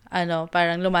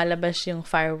 parang lumalabas yung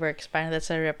fireworks, parang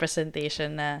that's a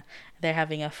representation na they're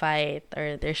having a fight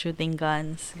or they're shooting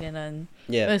guns, ganun.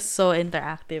 Yeah. It was so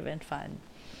interactive and fun.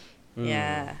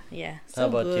 Yeah. So How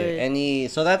about good. you?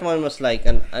 So that one was like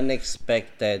an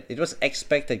unexpected. It was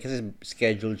expected because it's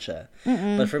scheduled siya.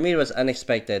 But for me, it was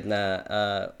unexpected.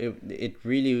 It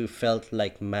really felt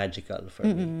like magical for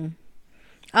me.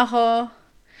 Ako,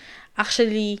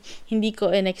 actually, hindi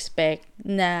ko in-expect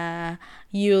na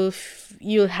you'll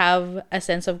have a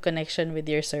sense of connection with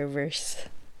your servers.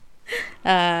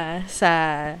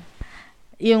 Sa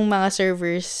yung mga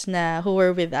servers who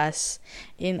were with us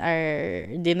in our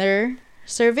dinner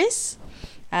service.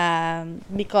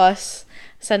 Because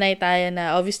sanay tayo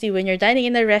na obviously when you're dining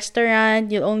in a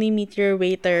restaurant, you'll only meet your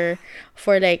waiter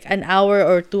for like an hour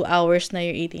or 2 hours na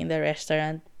you're eating in the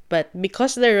restaurant. But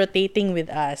because they're rotating with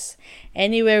us,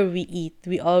 anywhere we eat,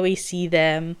 we always see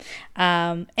them.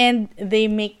 And they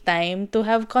make time to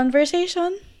have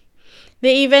conversation.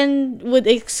 They even would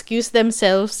excuse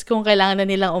themselves kung kailangan na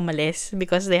nilang umalis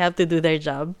because they have to do their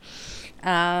job.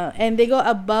 And they go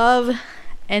above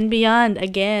and beyond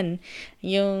again.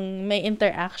 Yung may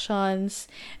interactions,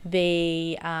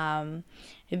 they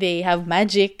have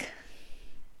magic,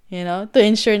 to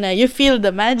ensure na you feel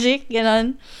the magic,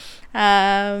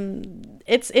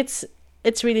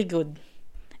 it's really good.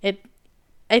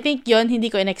 I think yon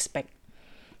hindi ko in-expect.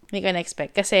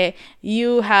 Kasi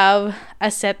you have a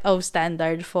set of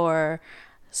standard for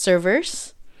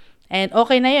servers. And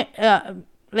okay na yun.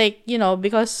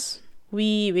 Because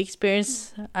we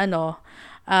experience,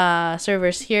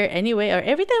 servers here anyway, or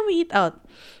every time we eat out.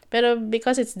 Pero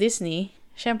because it's Disney,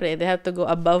 syempre, they have to go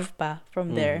above pa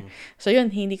from there. So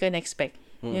yun, hindi ko in-expect.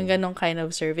 Yung ganong kind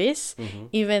of service.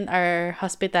 Even our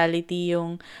hospitality,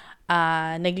 yung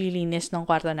naglilinis ng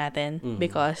kwarto natin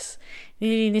because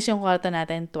nililinis yung kwarto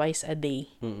natin twice a day.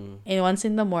 And once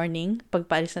in the morning,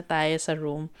 pagpaalis na tayo sa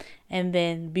room, and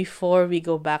then before we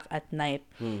go back at night,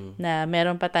 na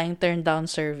meron pa tayong turn down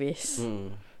service.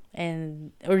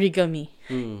 And origami.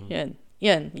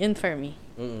 Yun for me.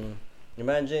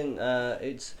 Imagine,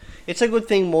 it's a good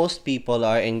thing most people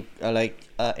are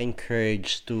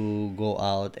encouraged to go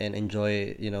out and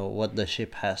enjoy, what the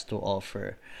ship has to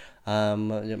offer.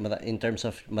 In terms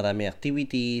of marami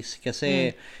activities,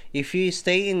 kasi if you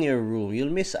stay in your room,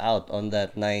 you'll miss out on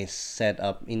that nice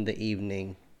setup in the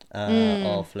evening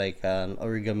of like an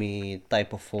origami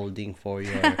type of folding for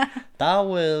your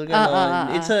towel.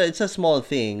 Ganon. It's a small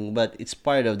thing, but it's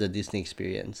part of the Disney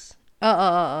experience.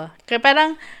 Oo. Kaya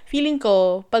parang feeling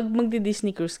ko, pag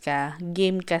magdi-Disney cruise ka,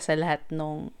 game ka sa lahat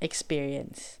ng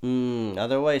experience.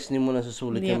 Otherwise, hindi mo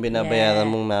nasusulit yung binabayaran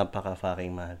mong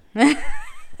napaka-fucking mahal.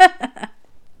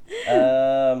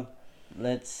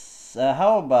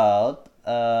 How about,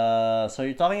 so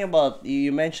you're talking about,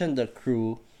 you mentioned the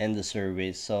crew and the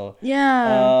service. So,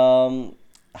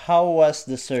 how was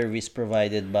the service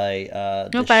provided by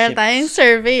the para ship's tayong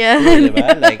survey yan. crew,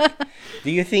 diba? Like,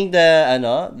 do you think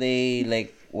they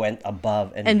like went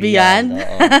above and beyond?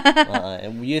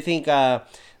 Do you think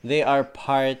they are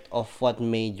part of what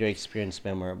made your experience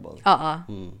memorable?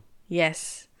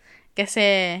 Yes.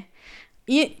 Kasi,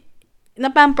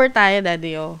 napamper tayo,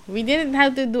 Daddy. We didn't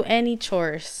have to do any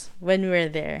chores when we were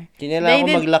there. Kinailangan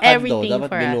ko maglakad daw. Dapat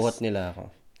binuhat nila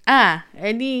ako.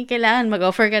 Edi kailangan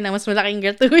mag-offer ka ng mas malaking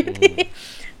gratuity.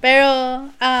 Pero,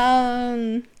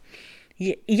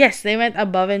 yes, they went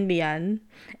above and beyond.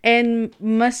 And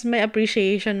mas may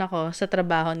appreciation ako sa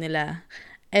trabaho nila.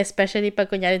 Especially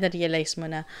pag kunyari na-realize mo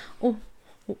na,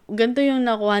 ganito yung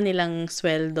nakuha nilang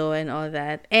sweldo and all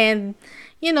that. And,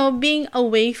 being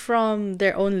away from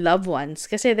their own loved ones.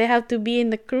 Kasi they have to be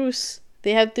in the cruise.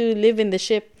 They have to live in the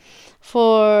ship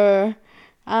for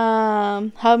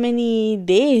how many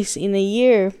days in a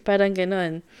year. Parang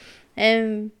ganun.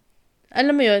 And,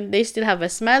 alam mo yun, they still have a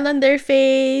smile on their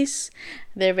face.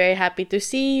 They're very happy to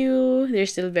see you. They're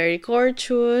still very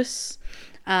courteous.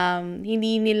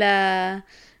 Hindi nila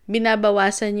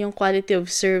binabawasan yung quality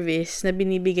of service na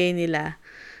binibigay nila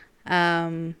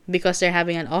because they're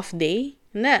having an off day.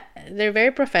 They're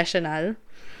very professional.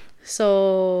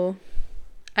 So,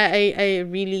 I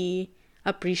really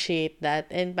appreciate that.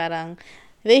 And parang,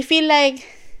 they feel like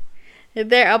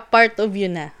they're a part of you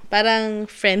na. Parang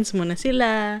friends mo na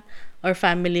sila, or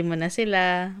family mo na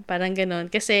sila. Parang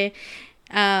ganun. Kasi,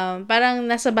 parang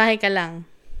nasa bahay ka lang.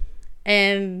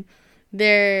 And,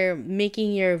 they're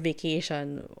making your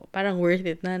vacation parang worth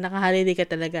it na naka-holiday ka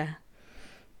talaga.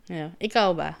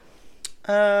 Ikaw ba?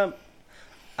 Um,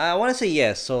 I want to say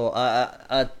yes. So,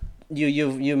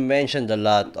 you mentioned a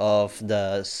lot of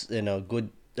the good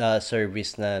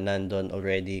service na nandun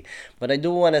already. But I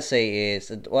do want to say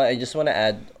is well, I just want to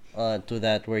add to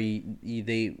that where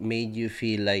they made you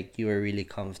feel like you were really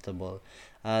comfortable.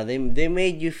 They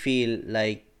made you feel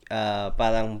like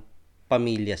parang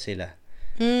pamilya sila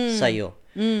sa'yo.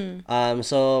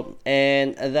 So,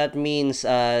 and that means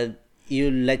you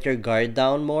let your guard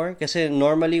down more. Kasi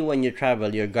normally when you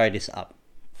travel, your guard is up.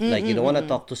 Like, you don't want to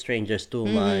talk to strangers too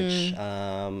much.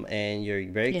 And you're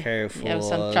very careful. You have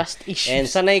some trust And issues.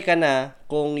 sanay ka na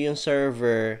kung yung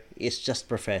server is just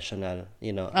professional.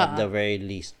 At the very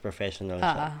least, professional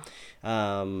siya.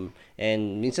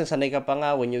 And minsan sanay ka pa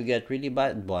nga when you get really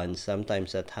bad ones,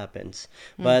 sometimes that happens.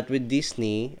 But with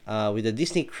Disney, with the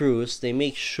Disney cruise, they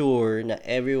make sure na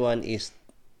everyone is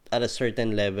at a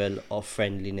certain level of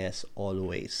friendliness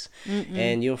always.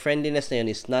 And yung friendliness na yun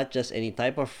is not just any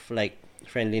type of like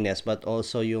friendliness, but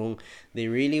also yung they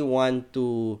really want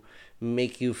to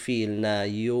make you feel na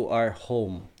you are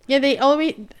home. Yeah, they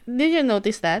always, did you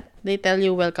notice that? They tell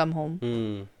you welcome home.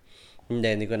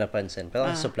 Hindi ko napansin.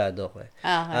 Pero suplado ako eh.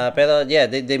 Okay. Pero yeah,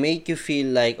 they make you feel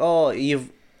like, oh,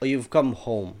 you've come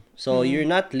home. So, you're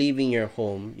not leaving your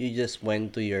home. You just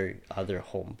went to your other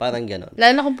home. Parang ganon.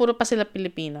 Lalo na kung puro pa sila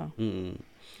Pilipino.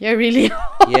 You're really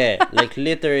Yeah, like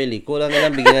literally. Kulang na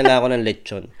lang bigyan na lang ako ng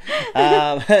lechon.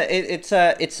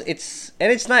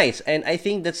 It's nice, and I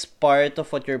think that's part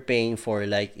of what you're paying for.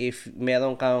 Like if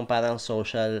meron kang parang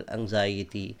social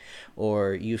anxiety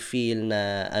or you feel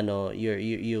na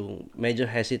you medyo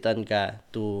hesitant ka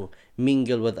to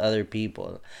mingle with other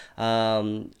people.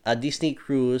 A Disney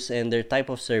cruise and their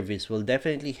type of service will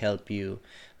definitely help you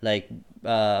like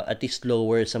at least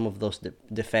lower some of those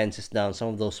defenses down, some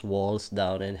of those walls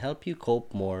down, and help you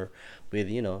cope more with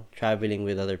traveling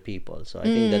with other people. So I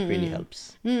think that really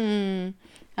helps.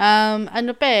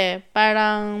 ano pa eh,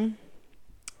 parang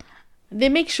they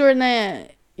make sure na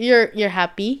you're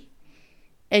happy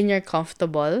and you're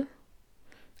comfortable,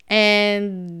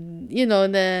 and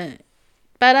the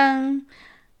parang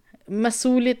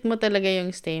masulit mo talaga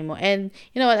yung stay mo. And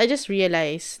you know what, I just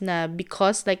realized na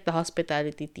because like the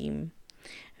hospitality team,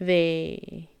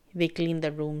 they clean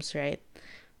the rooms, right?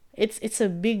 It's a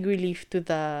big relief to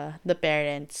the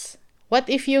parents. What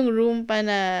if yung room pa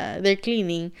na they're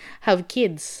cleaning have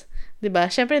kids? 'Di ba?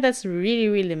 Syempre that's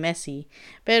really really messy.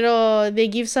 Pero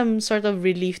they give some sort of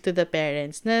relief to the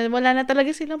parents na wala na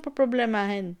talaga silang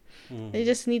problemahin. They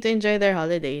just need to enjoy their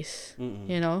holidays,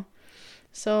 you know?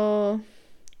 So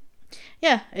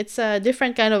yeah, it's a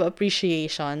different kind of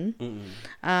appreciation.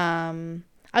 I'm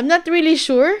not really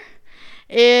sure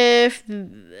if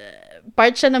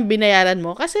part siya ng binayaran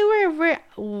mo kasi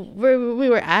we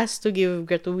were asked to give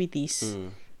gratuities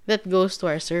that goes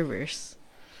to our servers.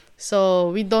 So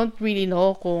we don't really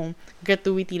know kung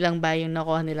gratuity lang ba yung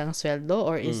nakuha nilang sweldo,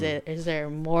 or is there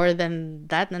more than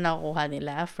that na nakuha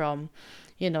nila from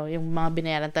yung mga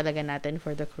binayaran talaga natin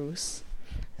for the cruise.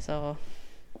 So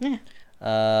yeah.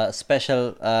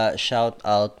 Special shout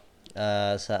out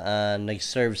sa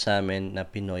nag-serve sa amin na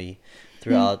Pinoy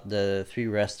throughout the 3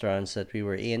 restaurants that we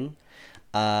were in.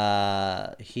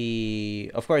 He,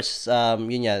 of course,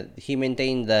 he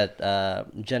maintained that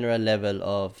general level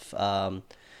of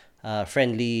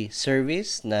friendly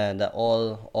service na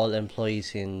all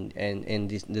employees in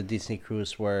the Disney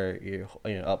cruise were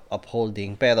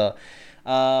upholding. Pero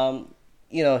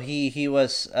he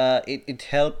was it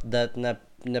helped that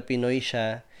na Pinoy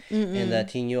siya, and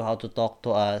that he knew how to talk to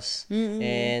us.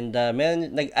 And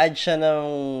nag-add siya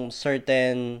ng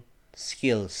certain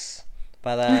skills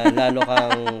para lalo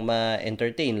kang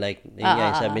ma-entertain. Like,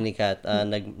 sabi ni Kat,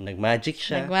 nag-magic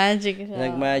siya.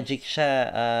 Nag-magic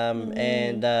siya.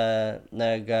 And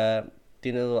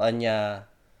tinuruan niya.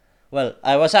 Well,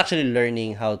 I was actually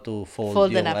learning how to fold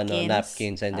yung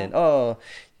napkins. And then,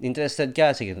 interested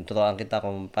ka? Sige, tuturuan kita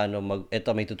kung paano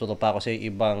may tuturo pa ako sa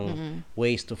ibang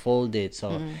ways to fold it.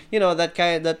 So,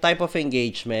 that type of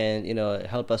engagement,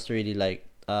 help us to really like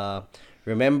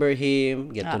remember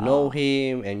him, get to know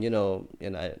him, and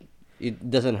it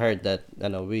doesn't hurt that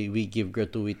we give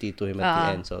gratuity to him at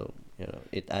the end. So,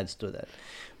 it adds to that.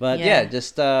 But yeah,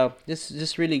 Yeah.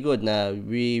 just really good na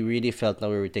we really felt na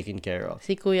we were taken care of.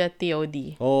 Si Kuya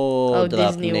TOD Oh, of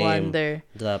drop Disney name. Wonder.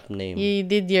 Drop name. You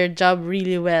did your job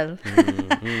really well.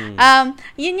 Mm.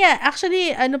 Yun nga,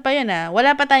 actually, ano pa yun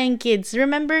wala pa tayong kids.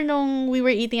 Remember nung we were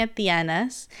eating at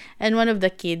Tiana's and one of the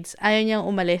kids, ayaw niyang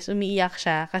umalis, umiiyak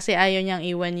siya kasi ayaw niyang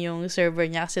iwan yung server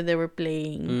niya kasi they were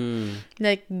playing.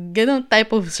 Like, ganong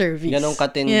type of service. Ganong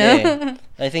katindi. Yeah.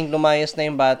 I think lumayas na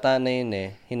yung bata na yun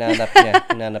eh. Hinanap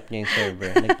niya yung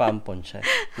server. Nagpaampon siya.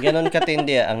 Ganon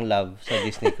katindi ang love sa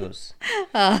Disney Cruise.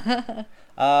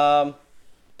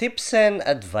 Tips and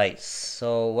advice.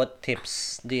 So, what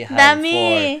tips do you have Dami.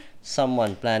 for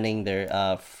someone planning their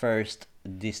first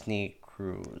Disney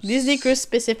cruise? Disney cruise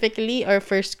specifically or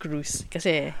first cruise?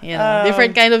 Kasi,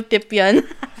 different kind of tip yan.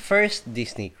 First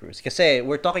Disney cruise. Kasi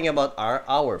we're talking about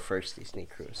our first Disney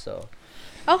cruise. So,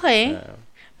 Okay.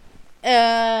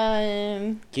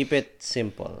 keep it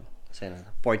simple. Kasi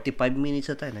 45 minutes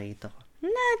na tayo, nakita ko.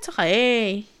 Nah, it's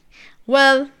okay.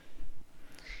 Well,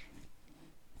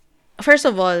 first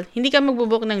of all, hindi ka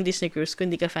magbubook ng Disney cruise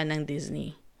kung hindi ka fan ng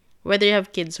Disney. Whether you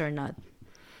have kids or not.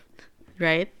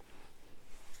 Right?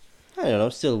 I don't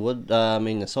know, still would. I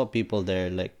mean, I saw people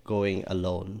there like going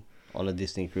alone on a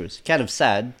Disney cruise. Kind of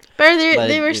sad. But But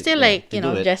they were still yeah, like, they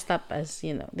do it. dressed up as,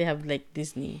 they have like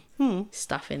Disney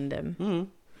stuff in them.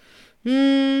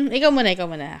 Ikaw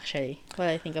muna actually. What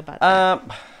I think about that.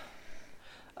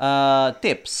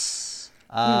 Tips.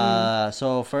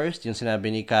 So first, yung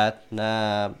sinabi ni Kat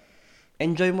na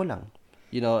enjoy mo lang.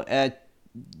 You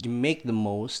make the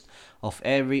most of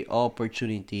every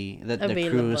opportunity that the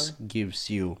Available. cruise gives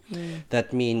you.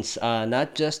 That means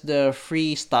not just the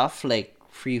free stuff like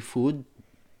free food.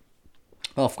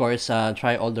 Of course,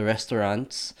 try all the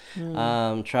restaurants.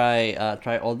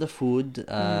 Try all the food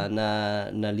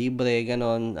na libre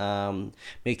ganon.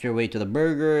 Make your way to the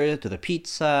burger, to the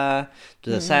pizza, to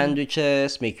the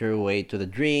sandwiches. Make your way to the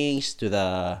drinks, to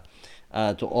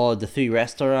all the 3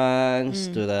 restaurants,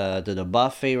 to the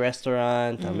buffet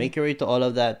restaurant. Make your way to all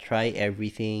of that. Try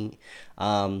everything.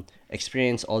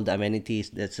 Experience all the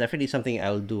amenities. That's definitely something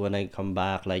I'll do when I come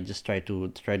back. Like just try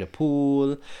the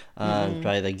pool,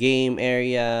 try the game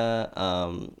area.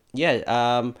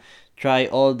 Try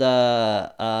all the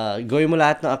gawin mo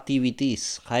lahat ng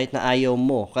activities kahit na ayaw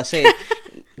mo kasi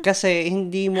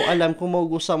hindi mo alam kung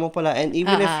magugustuhan mo pala, and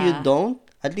even if you don't,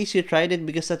 at least you tried it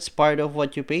because that's part of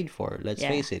what you paid for. Let's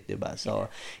face it, diba? So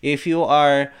if you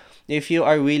are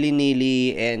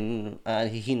willy-nilly and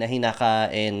hina-hina ka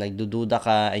and nagdududa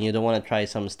ka and you don't want to try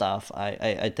some stuff,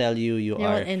 I tell you, You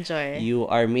won't enjoy. you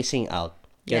are missing out.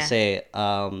 Kasi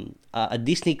a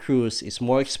Disney cruise is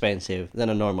more expensive than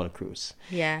a normal cruise.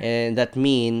 Yeah. And that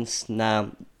means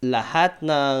na lahat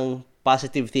ng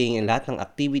positive thing and lahat ng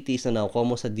activities na nakuha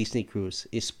mo sa Disney cruise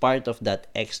is part of that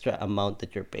extra amount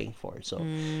that you're paying for. So,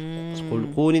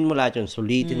 kunin mo lahat yun,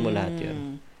 sulitin mo lahat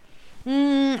yun.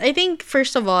 I think,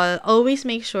 first of all, always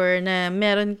make sure na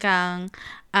meron kang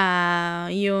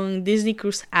yung Disney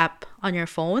Cruise app on your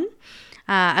phone.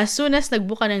 As soon as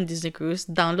nagbook ka ng Disney Cruise,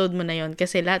 download mo na yon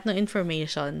kasi lahat ng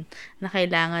information na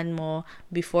kailangan mo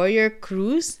before your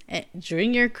cruise,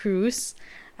 during your cruise,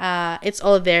 it's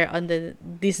all there on the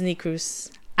Disney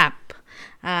Cruise app.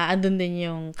 Andun din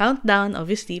yung countdown,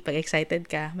 obviously, pag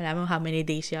excited ka, malaman mo how many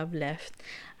days you have left.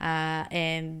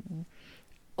 And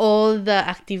all the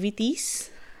activities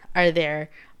are there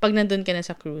pag nandun ka na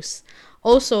sa cruise.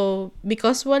 Also,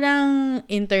 because walang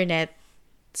internet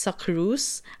sa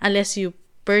cruise, unless you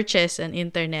purchase an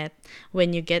internet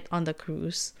when you get on the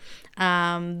cruise,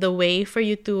 the way for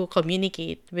you to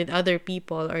communicate with other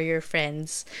people or your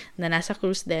friends na nasa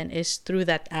cruise din is through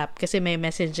that app kasi may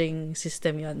messaging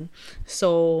system yon.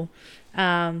 So,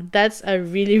 that's a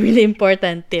really, really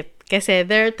important tip. Kasi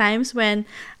there are times when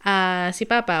si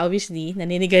Papa, obviously,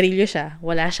 naninigarilyo siya.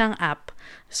 Wala siyang app.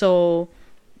 So,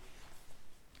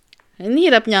 ang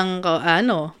hirap niyang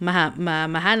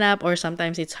mahanap, or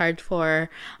sometimes it's hard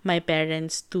for my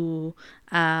parents to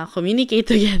communicate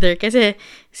together kasi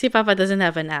si Papa doesn't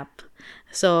have an app.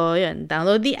 So, yun.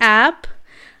 Download the app.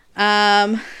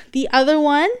 The other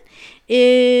one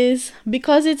is,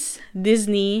 because it's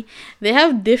Disney, they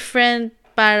have different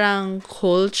parang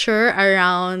culture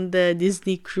around the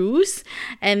Disney cruise,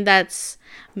 and that's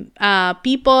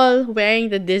people wearing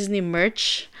the Disney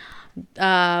merch,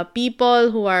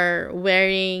 people who are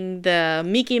wearing the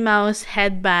Mickey Mouse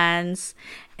headbands,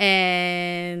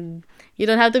 and you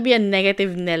don't have to be a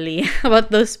negative Nelly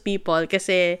about those people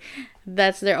kasi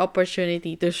that's their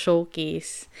opportunity to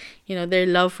showcase, their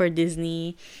love for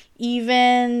Disney.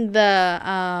 Even the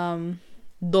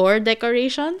door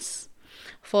decorations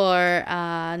for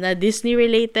na Disney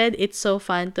related. It's so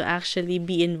fun to actually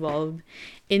be involved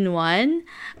in one.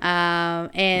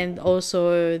 And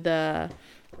also the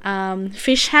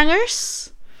fish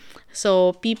hangers.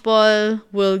 So people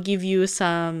will give you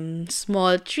some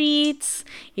small treats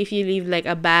if you leave like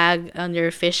a bag on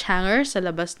your fish hanger sa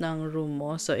labas ng room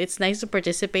mo. So it's nice to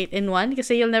participate in one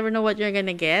kasi you'll never know what you're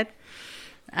gonna get.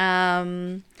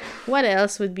 What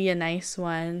else would be a nice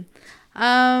one?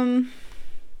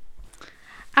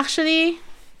 Actually,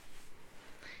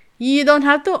 you don't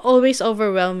have to always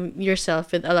overwhelm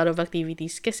yourself with a lot of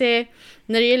activities. Kasi,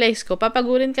 na-realize ko,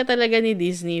 papagurin ka talaga ni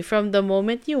Disney from the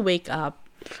moment you wake up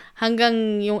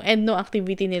hanggang yung end ng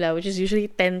activity nila, which is usually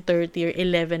 10:30 or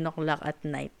 11 o'clock at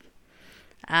night.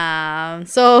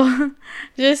 So,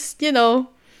 just,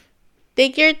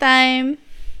 take your time,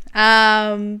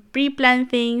 pre-plan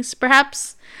things.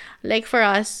 Perhaps, like for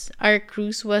us, our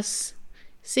cruise was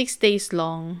 6 days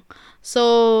long.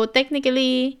 So,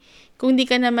 technically, kung di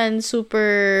ka naman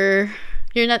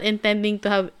you're not intending to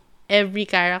have every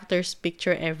character's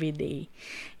picture every day.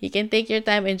 You can take your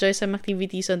time, enjoy some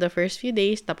activities on the first few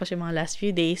days, tapos yung mga last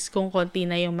few days, kung konti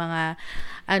na yung mga,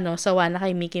 sawa na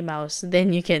kay Mickey Mouse,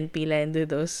 then you can pila and do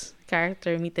those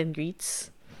character meet and greets.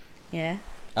 Yeah.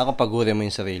 Ako, pagurin mo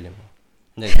yung sarili mo.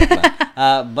 Hindi, joke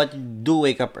lang. But do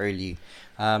wake up early.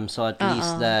 So at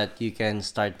least that you can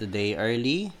start the day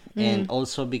early. And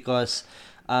also because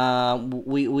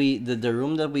the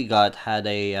room that we got had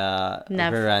a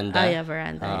veranda. Oh yeah,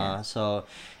 veranda. Yeah. So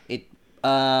it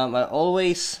I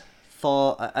always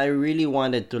thought I really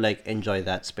wanted to like enjoy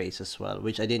that space as well,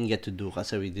 which I didn't get to do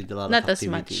because we did a lot Not of as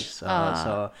activities. much.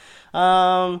 So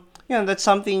that's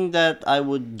something that I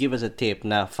would give as a tip.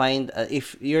 Now, find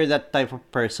if you're that type of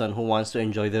person who wants to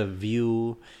enjoy the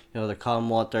view, the calm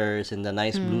waters and the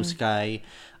nice blue sky,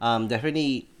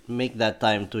 definitely make that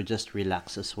time to just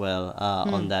relax as well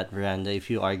on that veranda if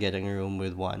you are getting a room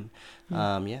with one.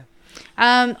 Yeah.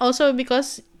 Also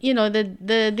because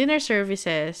the dinner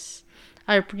services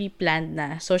are pre-planned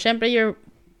na. So syempre your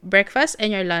breakfast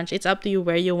and your lunch, it's up to you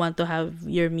where you want to have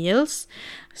your meals.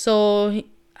 So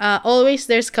always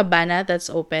there's Cabana that's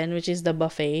open, which is the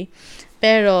buffet.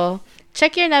 Pero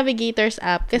check your Navigator's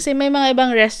app kasi may mga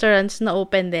ibang restaurants na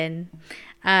open din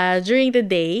during the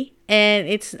day. And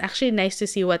it's actually nice to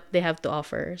see what they have to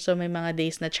offer. So, may mga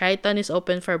days na Triton is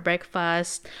open for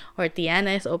breakfast or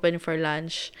Tiana is open for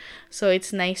lunch. So,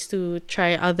 it's nice to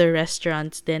try other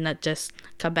restaurants then, not just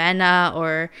Cabana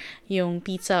or yung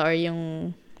pizza or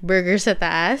yung burger sa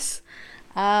taas.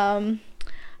 How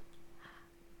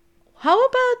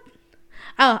about...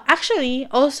 actually,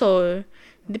 also,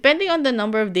 depending on the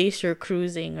number of days you're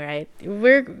cruising, right?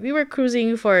 We were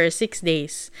cruising for 6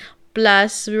 days.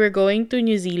 Plus, we were going to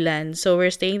New Zealand. So,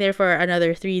 we're staying there for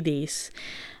another 3 days.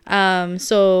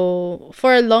 So,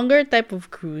 for a longer type of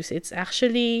cruise, it's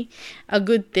actually a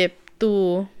good tip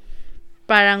to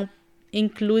parang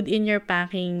include in your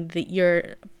packing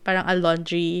your parang a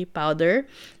laundry powder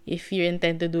if you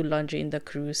intend to do laundry in the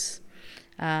cruise.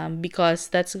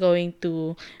 Because that's going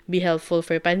to be helpful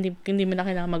for you. Parang hindi mo na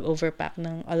kailangan mag-overpack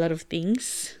ng a lot of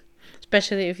things.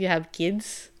 Especially if you have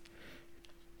kids.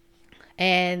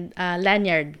 And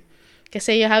lanyard.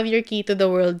 Kasi you have your key to the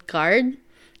world card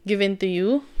given to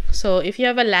you. So, if you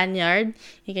have a lanyard,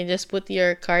 you can just put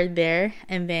your card there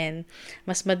and then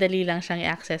mas madali lang siyang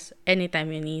i-access anytime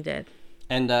you need it.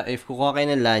 And if kukuha kayo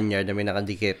ng lanyard na may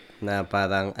nakadikit na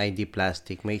parang ID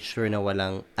plastic, make sure na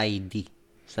walang ID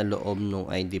sa loob ng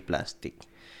ID plastic.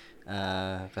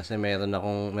 Kasi meron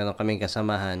kaming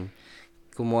kasamahan,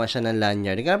 kumuha siya ng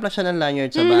lanyard. Naghanap lang siya ng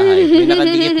lanyard sa bahay. May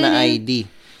nakadikit na ID.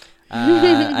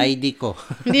 ID ko.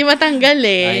 Hindi matanggal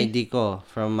eh. ID ko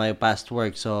from my past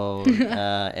work. So,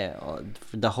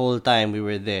 the whole time we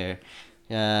were there,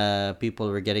 people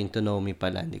were getting to know me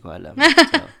pala. Hindi ko alam.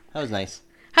 So, that was nice.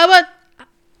 How about,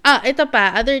 ito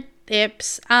pa, other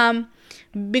tips.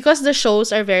 Because the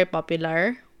shows are very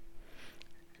popular,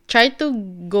 try to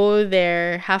go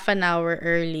there half an hour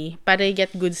early para you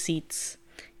get good seats.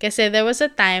 Kasi there was a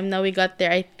time na we got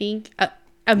there, I think, a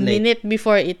minute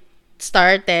before it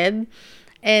started,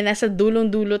 and nasa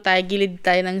dulong-dulo tayo, gilid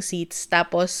tayo ng seats,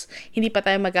 tapos hindi pa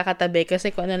tayo magkakatabi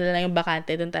kasi kung ano na lang yung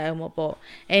bakante, doon tayo umupo.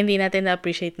 And hindi natin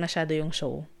na-appreciate masyado yung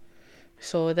show.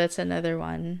 So, that's another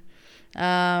one.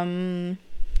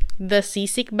 The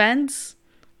seasick bands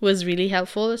was really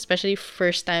helpful, especially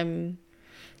first time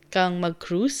kang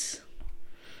mag-cruise.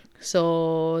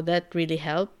 So, that really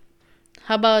helped.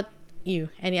 How about you?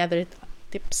 Any other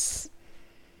tips?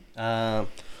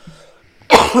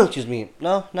 Excuse me.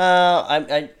 No.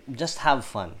 I just have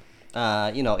fun.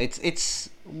 It's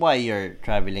why you're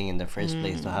traveling in the first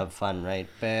place, to have fun, right?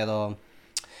 Pero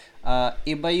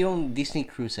Iba yung Disney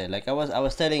cruise eh. Like I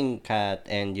was telling Kat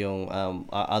and yung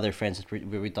other friends that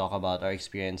we talk about our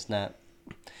experience na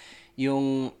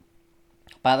yung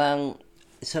parang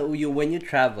so you when you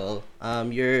travel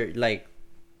you're like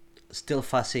still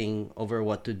fussing over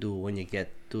what to do when you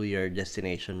get to your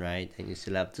destination, right? And you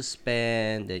still have to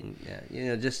spend and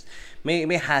just may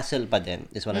hassle pa din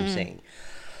is what I'm saying.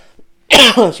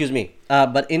 Excuse me.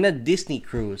 But in a Disney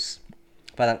cruise,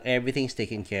 parang everything's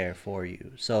taken care for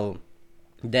you. So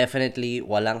definitely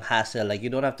walang hassle. Like you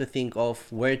don't have to think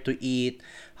of where to eat,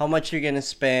 how much you're gonna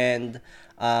spend,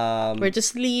 Where to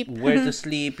sleep. where to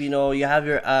sleep. You have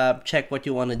your app, check what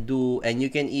you want to do, and you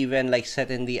can even like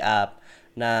set in the app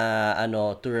na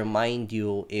to remind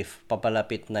you if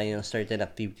papalapit na yung certain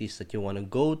activities that you want to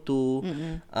go to.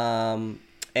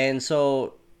 And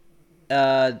so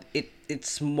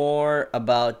it's more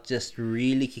about just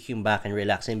really kicking back and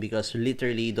relaxing because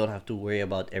literally you don't have to worry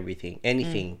about anything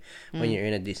when you're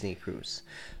in a Disney cruise.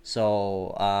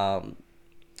 So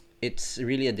it's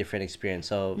really a different experience.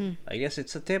 So I guess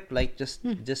it's a tip, like just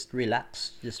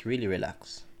relax, just really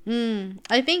relax.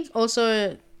 I think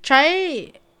also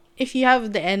try, if you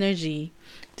have the energy,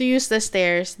 to use the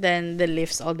stairs than the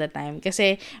lifts all the time.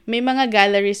 Kasi may mga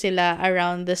gallery sila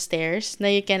around the stairs na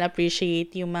you can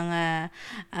appreciate yung mga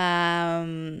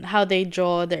how they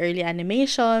draw the early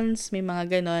animations, may mga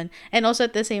ganon. And also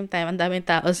at the same time, ang daming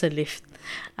tao sa lift.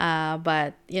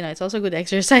 But, it's also good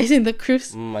exercise in the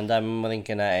cruise. Ang dami mo rin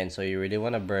kinain, so you really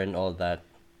want to burn all that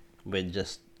with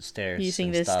just stairs. Using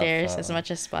and the stuff. stairs as much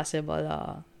as possible.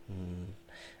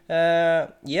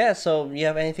 Yeah, so you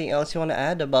have anything else you want to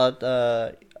add about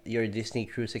your Disney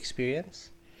cruise experience?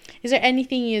 Is there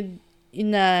anything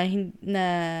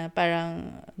na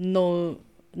parang no,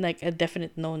 like a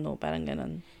definite no, parang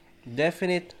ganon?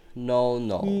 Definite no.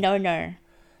 No.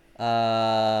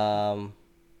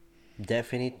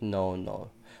 Definite no.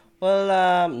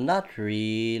 Well, not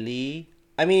really.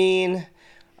 I mean,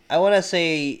 I want to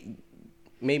say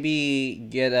maybe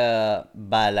get a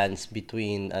balance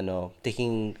between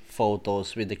taking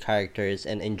photos with the characters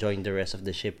and enjoying the rest of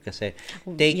the ship kasi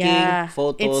taking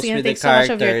photos with the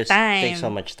characters takes so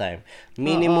much time.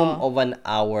 Minimum of an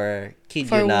hour, kid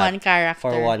for you not, one character.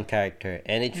 for one character.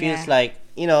 And it feels like,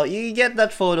 you get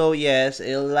that photo, yes,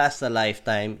 it'll last a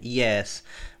lifetime, yes.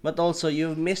 But also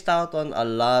you've missed out on a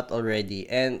lot already,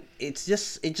 and it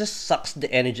just sucks the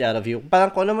energy out of you. Parang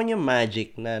kung ano man yung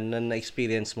magic na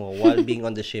experience mo while being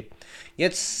on the ship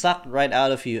gets sucked right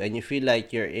out of you, and you feel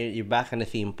like you're back in a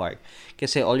theme park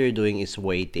kasi all you're doing is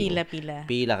waiting.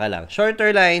 Pila ka lang.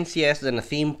 Shorter lines, yes, than a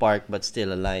theme park, but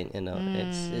still a line. It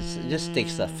just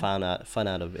takes the fun out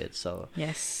of it. So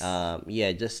yes,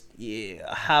 just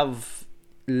have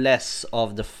less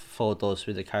of the photos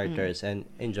with the characters and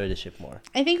enjoy the ship more.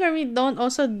 I think for me, don't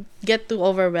also get too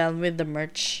overwhelmed with the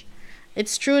merch.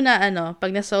 It's true na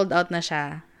pag na-sold out na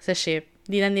siya sa ship,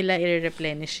 di na nila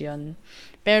i-replenish yun.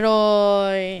 Pero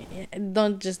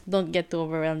don't get too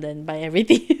overwhelmed and buy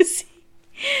everything you see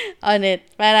on it.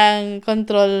 Parang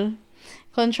control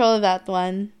that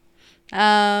one.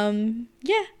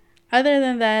 Yeah. Other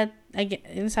than that,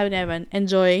 again, sabi ni Evan,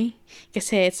 enjoy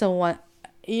kasi it's a one.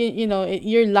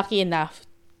 You're lucky enough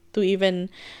to even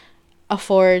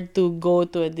afford to go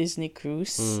to a Disney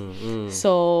cruise.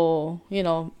 So,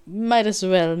 might as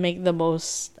well make the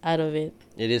most out of it.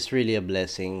 It is really a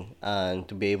blessing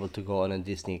to be able to go on a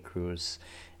Disney cruise.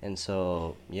 And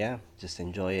so, yeah, just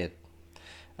enjoy it.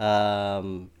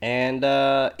 And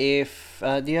if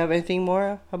do you have anything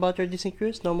more about your Disney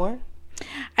cruise? No more?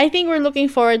 I think we're looking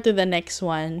forward to the next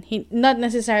one. Not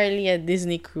necessarily a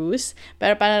Disney cruise,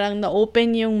 pero parang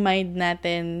na-open yung mind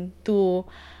natin to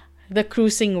the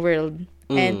cruising world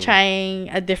and trying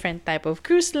a different type of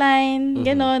cruise line,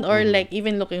 ganon, or like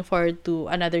even looking forward to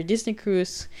another Disney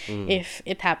cruise if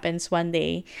it happens one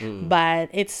day.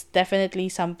 But it's definitely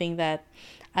something that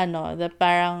that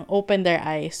parang opened their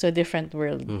eyes to a different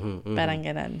world. Parang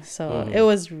ganon. So, it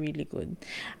was really good.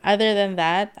 Other than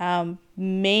that,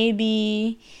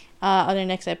 maybe on our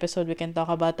next episode, we can talk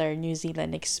about our New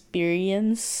Zealand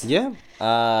experience. Yeah.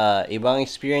 Ibang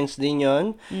experience din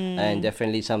yon. And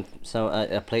definitely some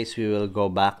a place we will go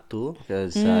back to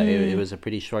because it was a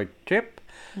pretty short trip.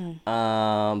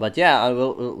 But yeah,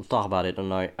 we'll talk about it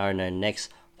on our next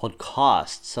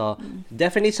podcast. So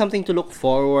definitely something to look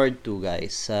forward to,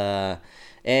 guys.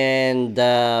 And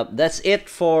that's it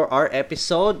for our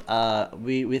episode.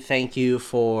 We thank you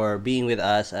for being with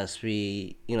us as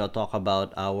we talk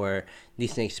about our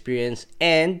Disney experience.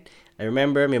 And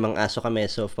remember, may mga aso kami,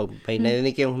 so pag may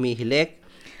narinig kayong humihilik,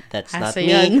 That's not Aso me.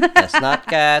 yun. That's not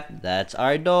Cat. That's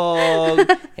our dog.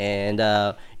 And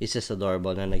it's just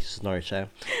adorable na nagsisnore siya.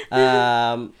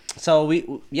 So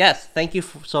yes, thank you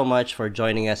so much for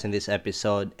joining us in this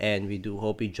episode, and we do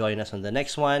hope you join us on the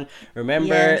next one.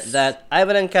 Remember Yes. that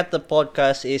Ivan and Cat the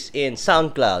podcast is in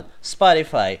SoundCloud,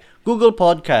 Spotify, Google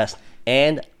Podcast,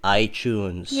 and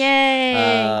iTunes. Yay!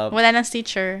 Uh, Wala nang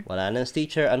Stitcher. Wala nang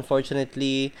Stitcher,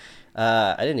 unfortunately.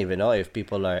 I didn't even know if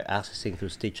people are accessing through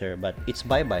Stitcher, but it's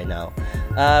bye-bye now.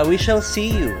 We shall see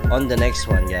you on the next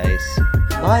one, guys.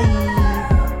 Bye!